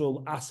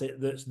natural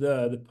asset that's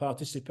there, the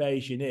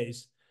participation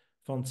is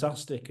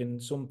fantastic and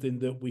something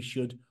that we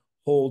should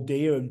hold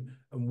dear. And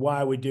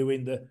why we're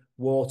doing the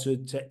water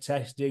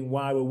testing,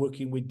 why we're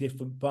working with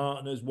different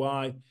partners,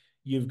 why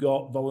you've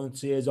got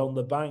volunteers on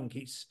the bank.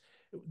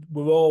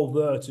 We're all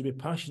there to be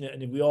passionate,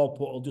 and if we all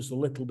put just a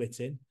little bit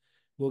in,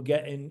 we'll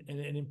get an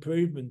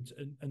improvement,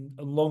 and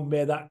long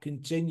may that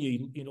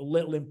continue. You know,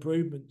 little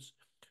improvements.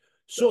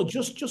 So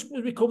just as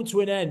we come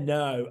to an end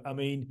now, I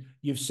mean,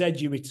 you've said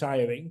you're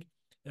retiring,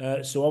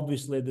 so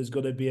obviously there's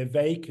going to be a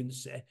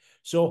vacancy.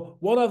 So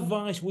what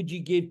advice would you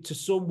give to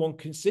someone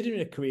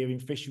considering a career in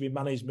fishery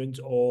management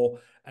or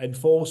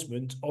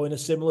enforcement or in a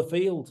similar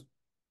field?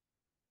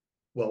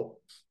 Well,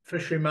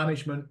 fishery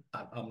management,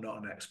 I'm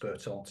not an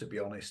expert on, to be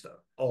honest.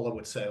 All I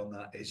would say on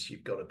that is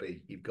you've got to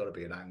be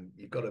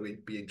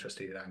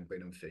interested in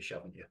angling and fish,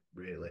 haven't you?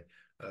 Really.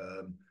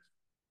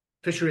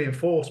 Fishery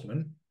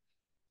enforcement,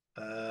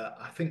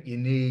 I think you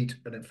need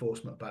an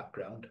enforcement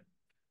background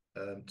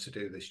to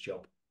do this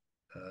job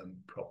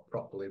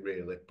properly,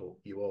 really. But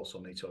you also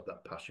need to have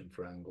that passion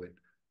for angling.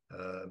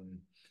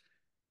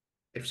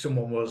 If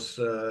someone was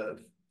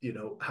you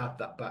know, had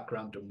that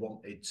background and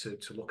wanted to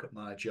look at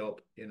my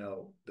job, you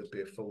know, there'd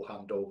be a full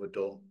handover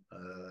done.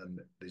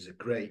 There's a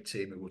great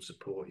team who would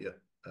support you.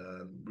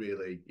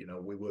 Really, you know,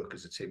 we work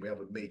as a team. We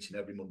have a meeting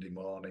every Monday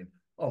morning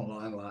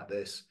online like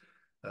this.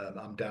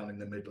 I'm down in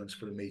the Midlands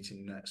for a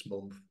meeting next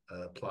month,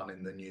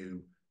 planning the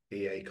new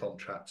EA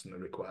contracts and the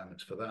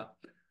requirements for that.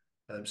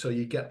 So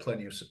you get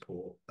plenty of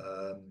support.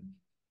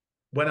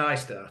 When I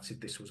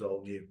started, this was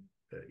all new.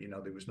 You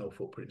know, there was no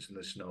footprints in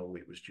the snow.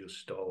 It was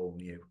just all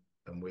new.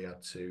 And we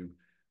had to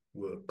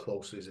work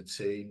closely as a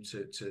team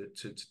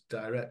to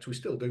direct. We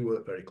still do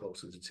work very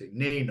closely as a team.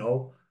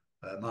 Nino,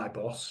 my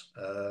boss,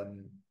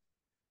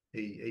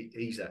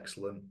 he's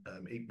excellent.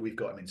 We've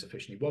got him into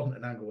fishing. He wasn't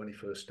an angler when he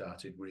first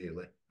started,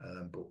 really,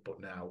 but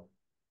now,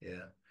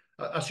 yeah.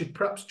 I should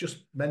perhaps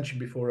just mention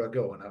before I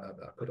go, and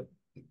I could have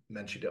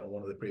mentioned it on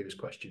one of the previous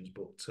questions,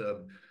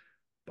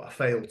 but I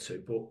failed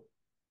to. But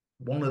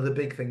one of the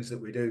big things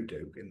that we do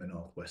in the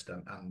Northwest,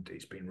 and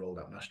it's been rolled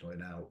out nationally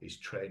now, is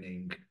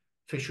training.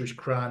 Fisheries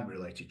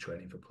crime-related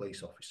training for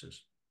police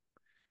officers.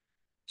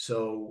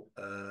 So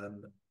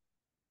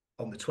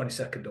on the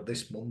 22nd of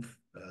this month,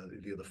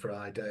 the other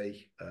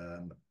Friday,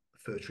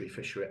 Fir Tree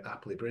Fishery at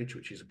Appley Bridge,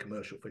 which is a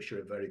commercial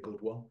fishery, a very good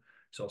one.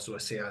 It's also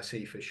a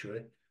CIC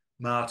fishery.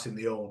 Martin,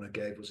 the owner,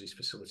 gave us his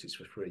facilities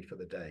for free for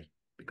the day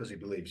because he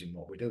believes in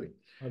what we're doing.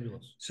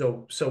 Fabulous.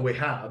 So we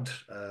had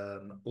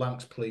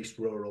Lancs Police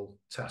Rural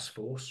Task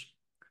Force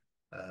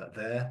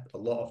there, a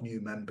lot of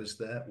new members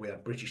there. We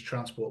had British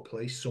Transport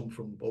Police, some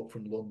up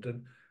from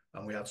London,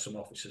 and we had some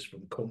officers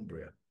from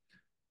Cumbria.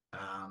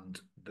 And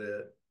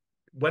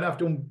when I've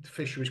done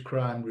fisheries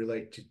crime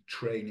related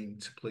training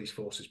to police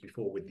forces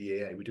before with the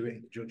EA, we do it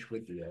in conjunction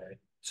with the EA.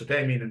 So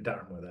Damien and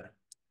Darren were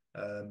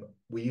there.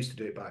 We used to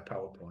do it by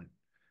PowerPoint,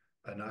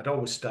 and I'd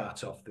always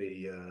start off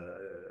the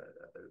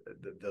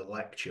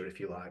lecture, if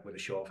you like, with a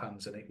show of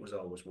hands, and it was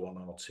always 1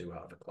 or 2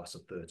 out of a class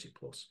of 30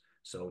 plus.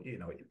 So, you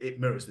know, it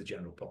mirrors the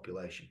general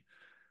population.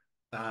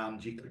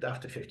 And you could,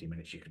 after 50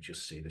 minutes, you could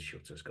just see the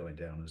shutters going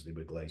down as they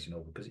were glazing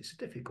over, because it's a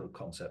difficult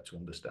concept to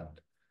understand.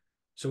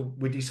 So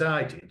we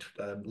decided,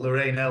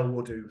 Lorraine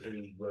Elwood, who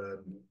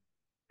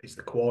is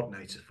the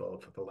coordinator for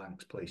the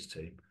Lancs police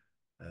team,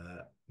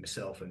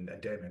 myself and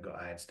Damien got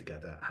our heads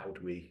together. How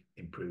do we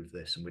improve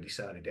this? And we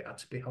decided it had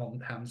to be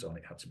hands-on,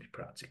 it had to be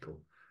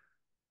practical.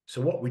 So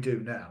what we do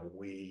now,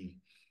 we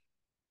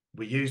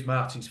used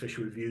Martin's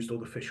Fishery, we've used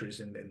other fisheries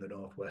in the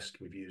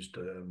Northwest, we've used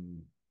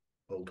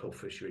Old Hull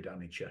Fishery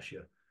down in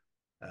Cheshire,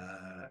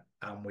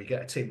 and we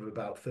get a team of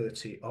about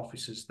 30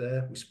 officers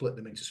there. We split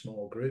them into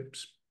small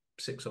groups,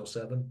 6 or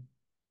 7,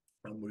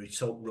 and we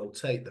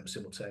rotate them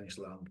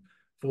simultaneously on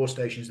 4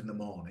 stations in the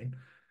morning.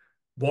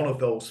 One of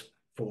those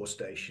 4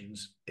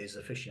 stations is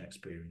a fishing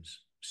experience.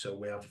 So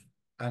we have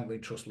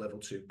Angling Trust Level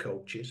 2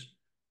 coaches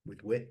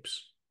with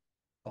whips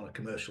on a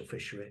commercial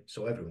fishery,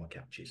 so everyone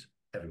catches.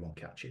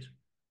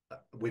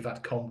 We've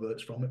had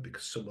converts from it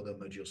because some of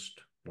them are just,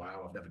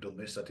 wow, I've never done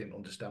this, I didn't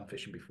understand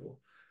fishing before.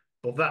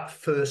 But that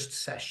first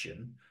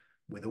session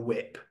with a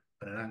whip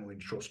and an Angling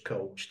Trust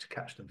coach to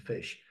catch them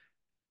fish,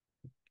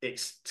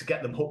 it's to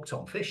get them hooked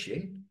on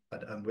fishing,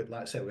 and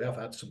like I say, we have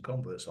had some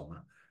converts on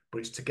that, but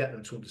it's to get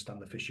them to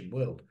understand the fishing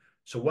world.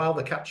 So while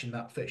they're catching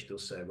that fish, they'll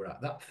say, right,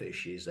 that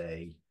fish is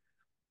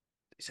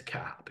it's a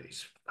carp,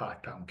 it's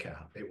 £5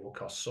 carp. It will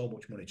cost so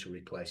much money to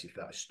replace if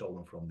that is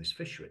stolen from this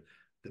fishery.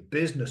 The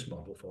business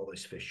model for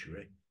this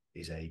fishery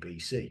is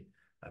ABC.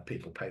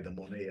 People pay the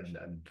money and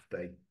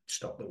they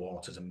stock the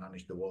waters and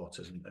manage the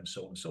waters and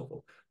so on and so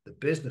forth. The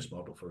business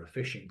model for a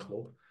fishing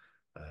club,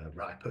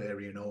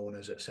 riparian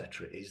owners,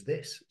 etc., is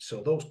this.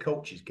 So those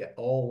coaches get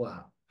all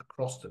that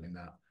across them in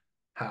that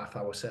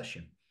half-hour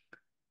session.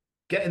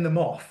 Getting them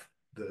off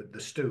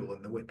the stool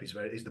and the whip is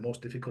the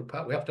most difficult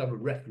part. We have to have a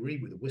referee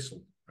with a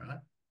whistle, right?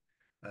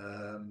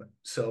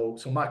 So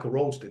Michael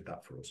Rhodes did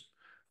that for us,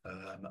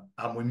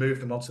 and we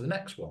moved them on to the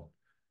next one.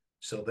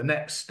 So the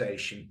next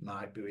station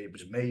might be, it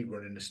was me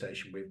running the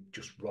station with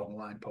just rod and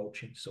line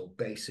poaching. So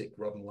basic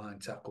rod and line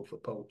tackle for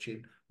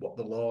poaching, what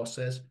the law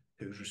says,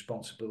 whose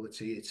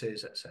responsibility it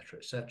is, etc.,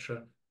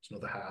 etc. It's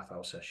another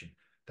half-hour session.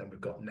 Then we've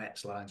got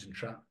nets, lines, and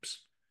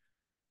traps.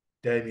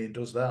 Damien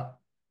does that.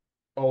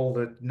 All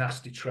the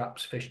nasty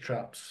traps, fish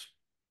traps,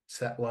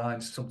 set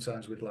lines,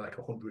 sometimes with like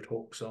 100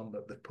 hooks on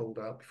that they've pulled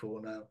out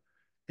before now.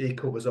 He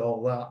covers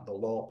all that, the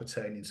law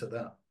pertaining to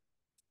that.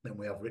 Then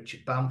we have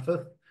Richard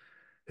Bamforth,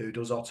 who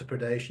does otter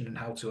predation and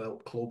how to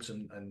help clubs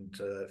and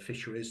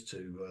fisheries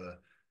to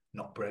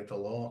not break the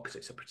law, because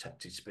it's a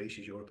protected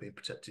species, European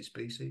protected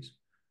species.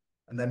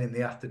 And then in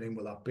the afternoon,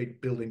 we'll have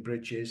building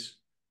bridges,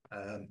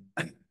 and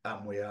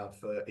we have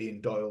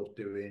Ian Doyle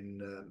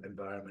doing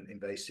environment,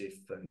 invasive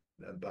and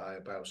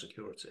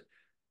biosecurity.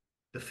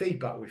 The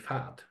feedback we've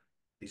had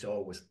is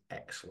always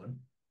excellent.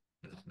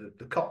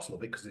 The cops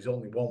love it because there's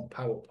only one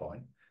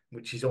PowerPoint,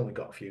 which he's only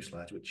got a few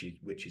slides,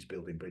 which is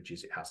building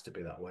bridges. It has to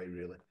be that way,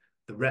 really.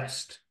 The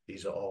rest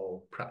is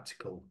all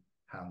practical,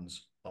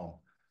 hands-on.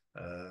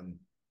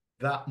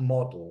 That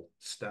model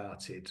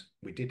started,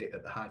 we did it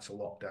at the height of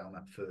lockdown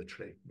at Fir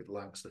Tree with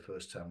Lancs the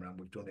first time around.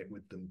 We've done it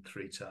with them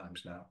 3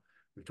 times now.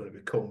 We've done it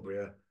with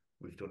Cumbria,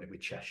 we've done it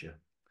with Cheshire,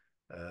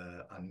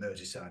 and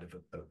Merseyside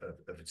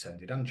have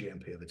attended, and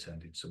GMP have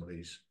attended some of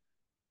these.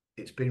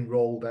 It's been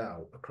rolled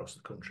out across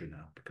the country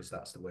now because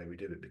that's the way we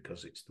do it,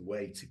 because it's the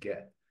way to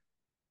get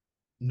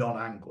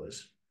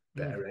non-anglers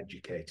better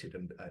educated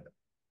and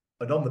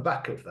on the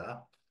back of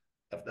that,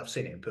 I've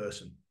seen it in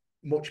person,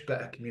 much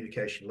better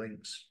communication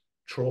links,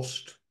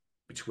 trust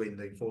between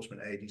the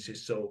enforcement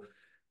agencies. So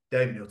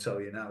Damien will tell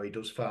you now he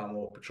does far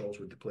more patrols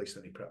with the police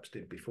than he perhaps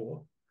did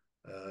before.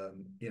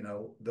 You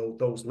know,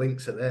 those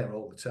links are there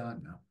all the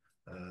time now.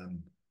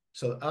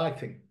 So I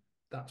think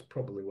that's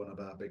probably one of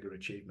our bigger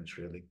achievements,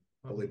 really,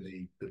 pulling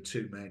the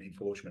 2 main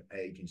enforcement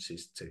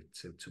agencies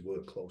to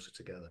work closer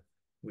together,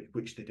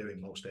 which they do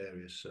in most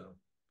areas. So,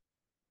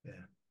 yeah.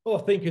 Well,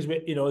 I think as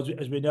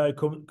we now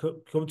come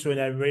to an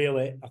end,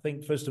 really, I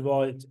think first of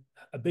all, it's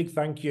a big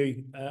thank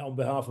you on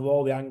behalf of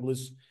all the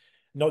anglers,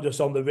 not just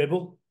on the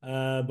Ribble,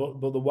 but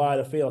the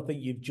wider field. I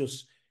think you've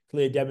just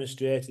clearly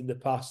demonstrated in the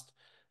past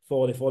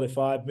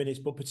 45 minutes,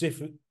 but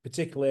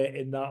particularly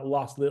in that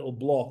last little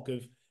block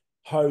of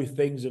how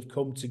things have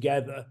come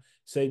together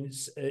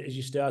since as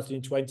you started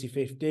in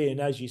 2015.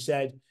 And as you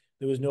said,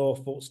 there was no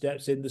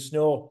footsteps in the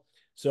snow.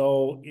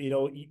 So, you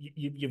know,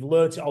 you've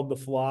learned it on the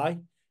fly.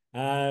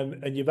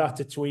 And you've had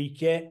to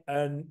tweak it,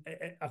 and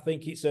I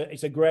think it's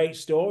a great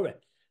story,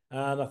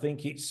 and I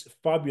think it's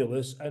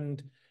fabulous,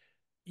 and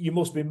you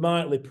must be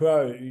mightily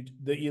proud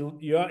that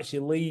you're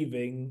actually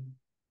leaving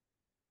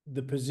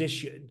the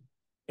position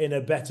in a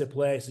better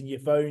place than you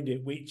found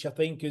it, which I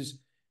think is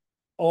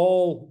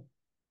all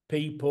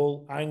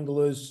people,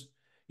 anglers,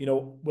 you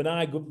know, when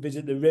I go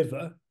visit the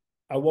river,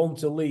 I want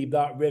to leave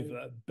that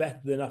river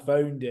better than I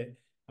found it.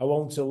 I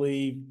want to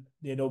leave,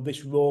 you know,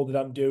 this role that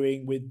I'm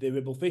doing with the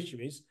Ribble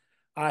Fisheries.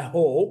 I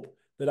hope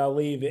that I'll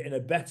leave it in a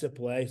better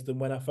place than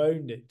when I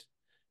found it.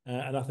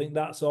 And I think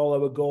that's all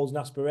our goals and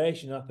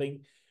aspirations. I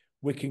think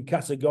we can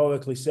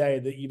categorically say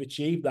that you've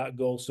achieved that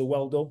goal. So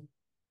well done.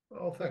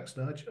 Oh, thanks,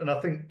 Nige. And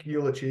I think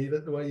you'll achieve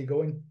it the way you're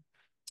going.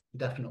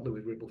 Definitely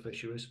with Ribble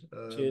Fisheries.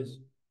 Cheers.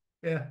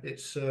 Yeah,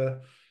 it's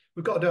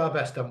we've got to do our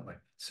best, haven't we?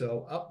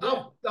 So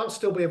I'll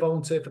still be a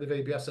volunteer for the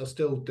VBS. I'll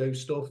still do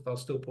stuff. I'll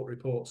still put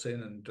reports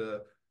in and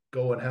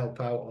go and help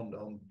out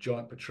on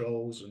joint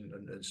patrols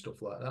and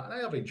stuff like that. And I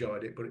have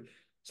enjoyed it, but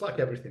it's like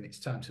everything. It's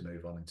time to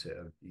move on into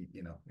it.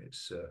 You know,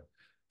 it's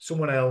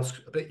someone else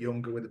a bit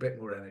younger with a bit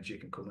more energy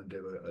can come and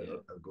do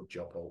a good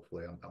job.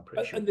 Hopefully, I'm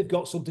pretty sure. And they've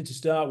got something to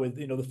start with.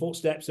 You know, the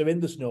footsteps are in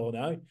the snow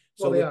now,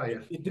 so well, yeah.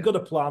 They've got a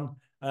plan.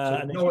 So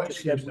and no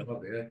excuse now,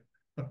 have they?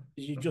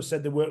 As you just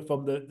said, they work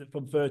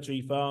from Fir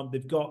Tree Farm.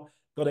 They've got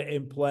it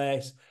in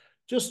place.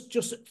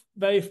 Just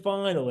very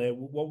finally,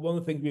 one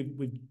of the things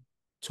we've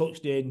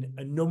touched in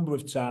a number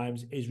of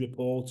times is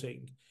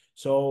reporting.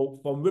 So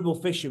from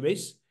Ribble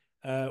Fisheries,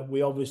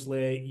 we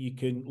obviously, you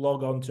can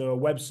log on to our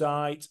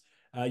website.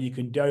 You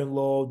can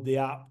download the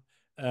app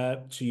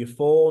to your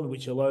phone,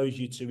 which allows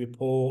you to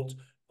report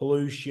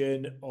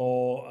pollution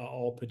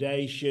or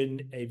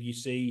predation if you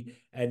see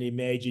any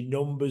major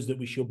numbers that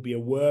we should be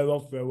aware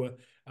of for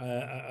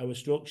our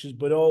structures,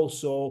 but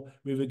also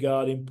with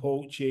regarding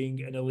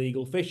poaching and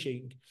illegal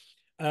fishing.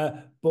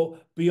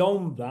 But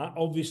beyond that,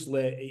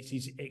 obviously, it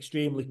is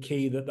extremely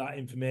key that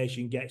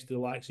information gets to the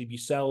likes of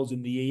yourselves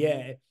in the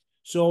EA.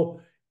 So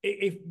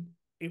if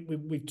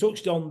we've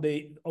touched on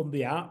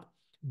the app,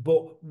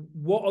 but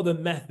what are the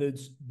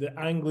methods that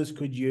anglers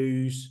could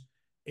use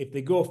if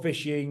they go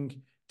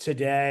fishing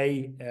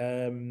today,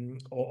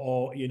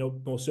 or you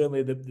know, most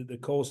certainly the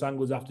coast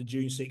anglers after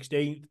June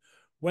 16th,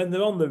 when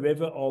they're on the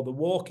river or they're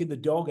walking the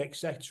dog,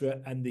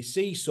 etc., and they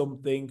see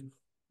something,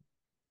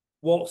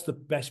 what's the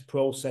best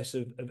process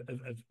of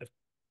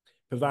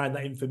providing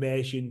that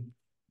information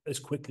as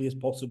quickly as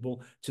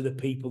possible to the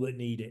people that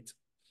need it?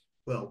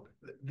 Well,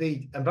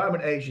 the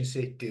Environment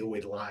Agency deal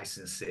with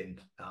licensing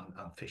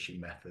and fishing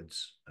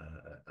methods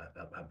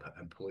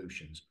and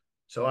pollutions.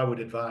 So I would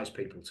advise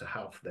people to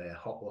have their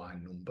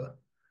hotline number,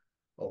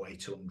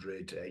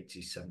 0800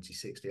 80 70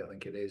 60, I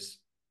think it is,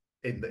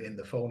 in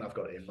the phone. I've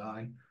got it in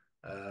mine.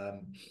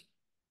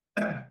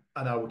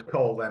 And I would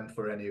call them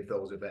for any of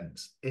those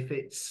events. If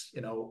it's,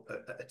 you know,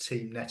 a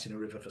team netting a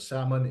river for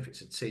salmon, if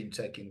it's a team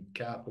taking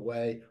carp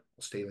away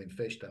or stealing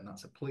fish, then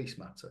that's a police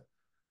matter,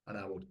 and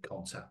I would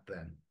contact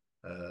them.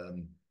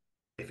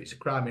 If it's a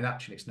crime in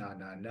action, it's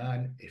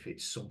 999. If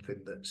it's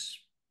something that's,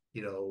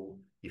 you know,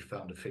 you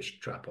found a fish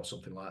trap or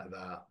something like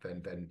that,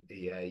 then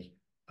EA.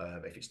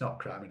 If it's not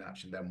crime in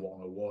action, then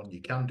 101.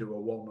 You can do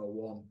a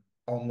 101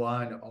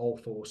 online at all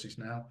forces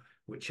now,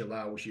 which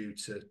allows you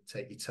to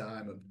take your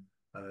time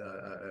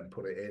and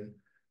put it in.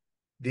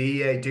 The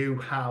EA do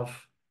have,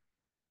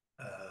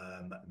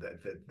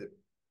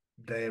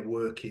 they're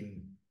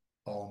working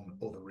on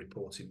other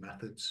reporting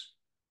methods.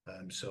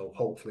 So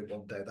hopefully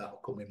one day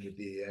that'll come in with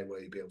the EA where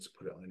you'll be able to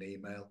put it on an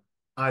email.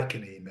 I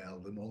can email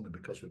them only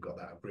because we've got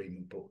that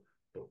agreement,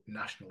 but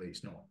nationally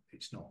it's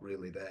not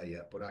really there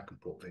yet. But I can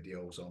put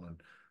videos on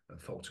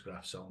and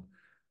photographs on.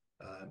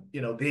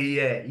 You know, the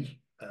EA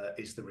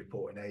is the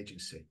reporting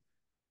agency.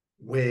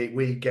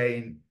 We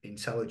gain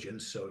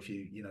intelligence. So if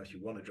you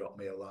want to drop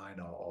me a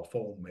line or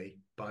phone me,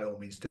 by all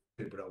means do.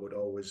 But I would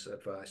always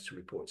advise to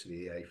report to the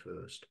EA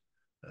first.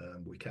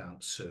 We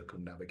can't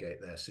circumnavigate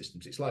their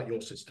systems. It's like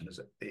your system.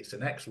 It's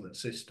an excellent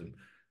system,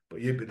 but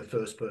you'd be the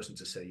first person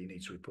to say you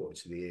need to report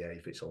it to the EA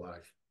if it's a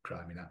live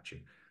crime in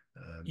action.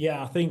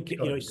 Yeah, I think, you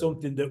know, it's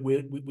something that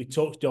we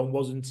touched on,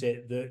 wasn't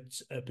it?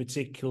 That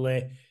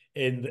particularly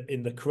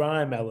in the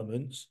crime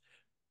elements,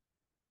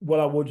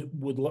 what I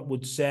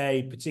would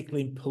say,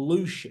 particularly in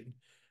pollution,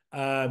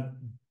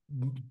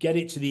 get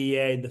it to the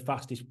EA in the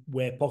fastest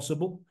way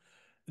possible,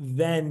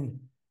 then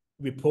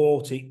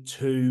report it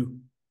to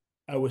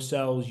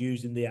ourselves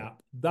using the app.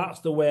 That's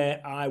the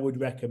way I would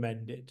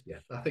recommend it. Yeah,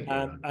 I think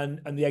you're right.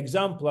 And the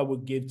example I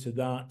would give to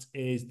that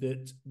is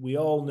that we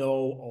all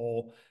know,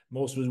 or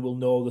most of us will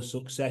know, the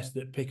success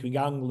that Pickering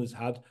Anglers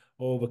had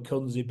over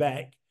Cunsey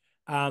Beck,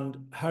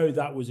 and how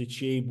that was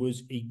achieved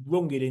was he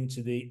rung it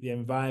into the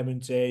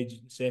Environment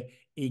Agency,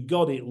 he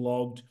got it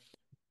logged,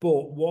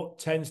 but what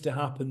tends to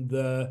happen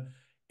there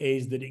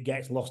is that it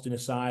gets lost in a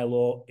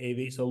silo if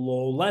it's a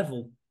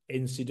low-level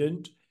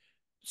incident.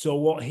 So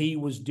what he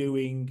was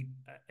doing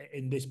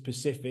in this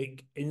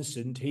specific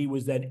incident, he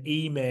was then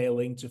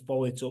emailing to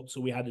follow it up,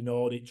 so we had an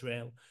audit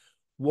trail.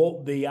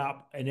 What the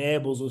app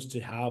enables us to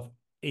have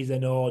is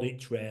an audit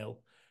trail.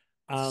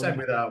 Same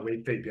with our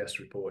PBS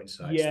reporting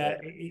sites. Yeah,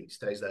 it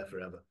stays there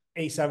forever.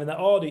 It's having that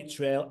audit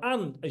trail,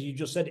 and as you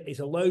just said, it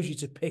allows you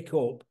to pick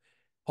up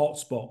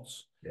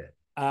hotspots.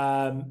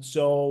 Yeah.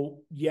 So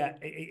yeah,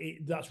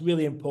 that's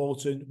really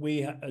important.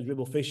 We, as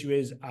Ribble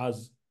Fisheries,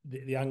 as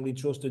the Angling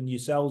Trust, and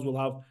yourselves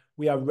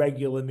we have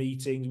regular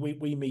meetings.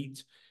 We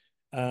meet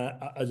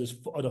at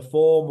a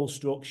formal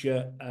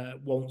structure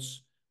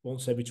once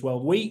every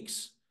 12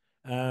 weeks.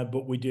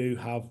 But we do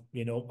have,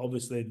 you know,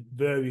 obviously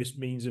various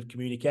means of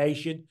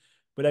communication,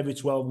 but every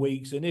 12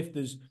 weeks. And if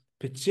there's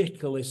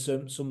particularly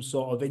some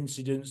sort of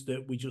incidents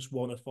that we just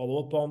want to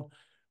follow up on,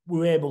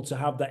 we're able to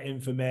have that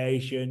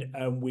information,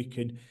 and we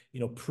can, you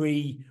know,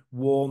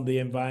 pre-warn the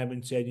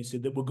Environment Agency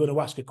that we're going to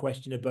ask a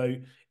question about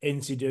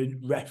incident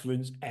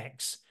reference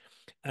X.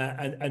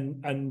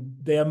 And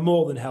they are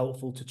more than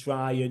helpful to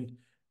try and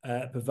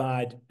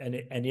provide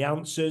any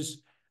answers.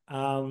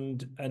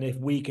 And if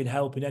we can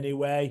help in any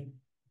way,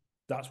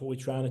 that's what we're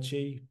trying to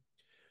achieve.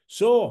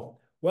 So,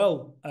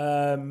 well,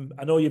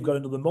 I know you've got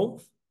another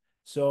month,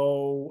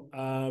 so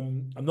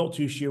I'm not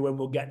too sure when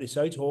we'll get this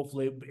out.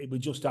 Hopefully it'll be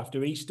just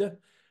after Easter.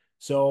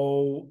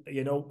 So,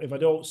 you know, if I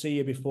don't see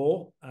you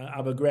before,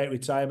 have a great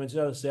retirement.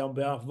 As I say, on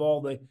behalf of all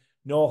the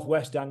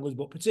Northwest anglers,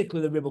 but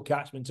particularly the Ribble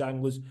catchment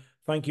anglers,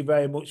 thank you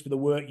very much for the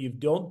work you've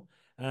done.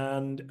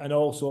 And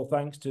also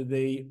thanks to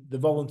the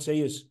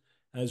volunteers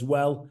as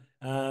well,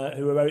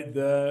 who are out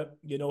there,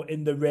 you know,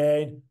 in the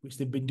rain, which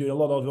they've been doing a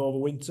lot of over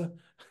winter,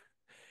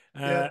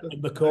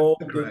 in the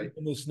cold,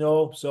 in the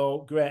snow.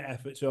 So great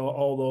effort to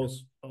all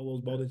those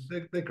bodies.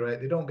 They're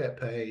great. They don't get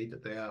paid.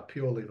 They are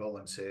purely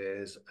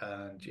volunteers,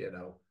 and, you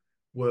know,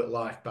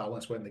 work-life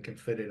balance, when they can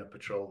fit in a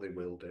patrol, they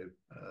will do.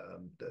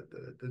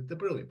 They're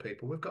brilliant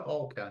people. We've got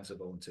all kinds of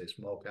volunteers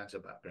from all kinds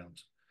of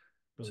backgrounds.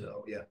 Brilliant.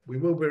 So yeah, we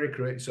will be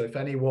recruiting. So if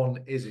anyone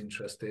is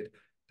interested,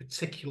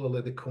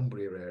 particularly the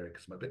Cumbria area,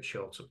 because I'm a bit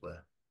short up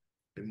there,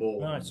 be more.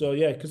 Right. So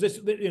yeah, because this,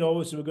 you know,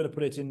 obviously we're going to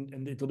put it in,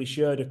 and it'll be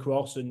shared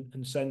across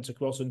and sent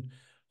across, and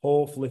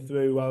hopefully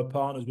through our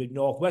partners with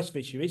Northwest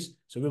Fisheries.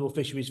 So Ribble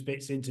Fisheries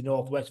fits into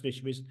Northwest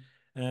Fisheries,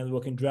 and we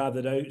can drive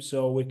that out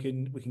so we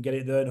can get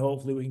it there, and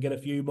hopefully we can get a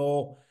few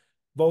more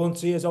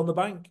volunteers on the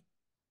bank.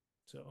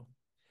 So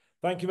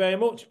thank you very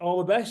much. All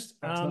the best.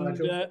 Thanks, and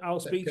Nigel. I'll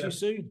speak to you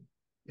soon.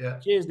 Yeah.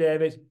 Cheers,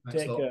 David.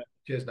 Thanks Take care.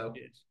 Cheers now.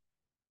 Cheers.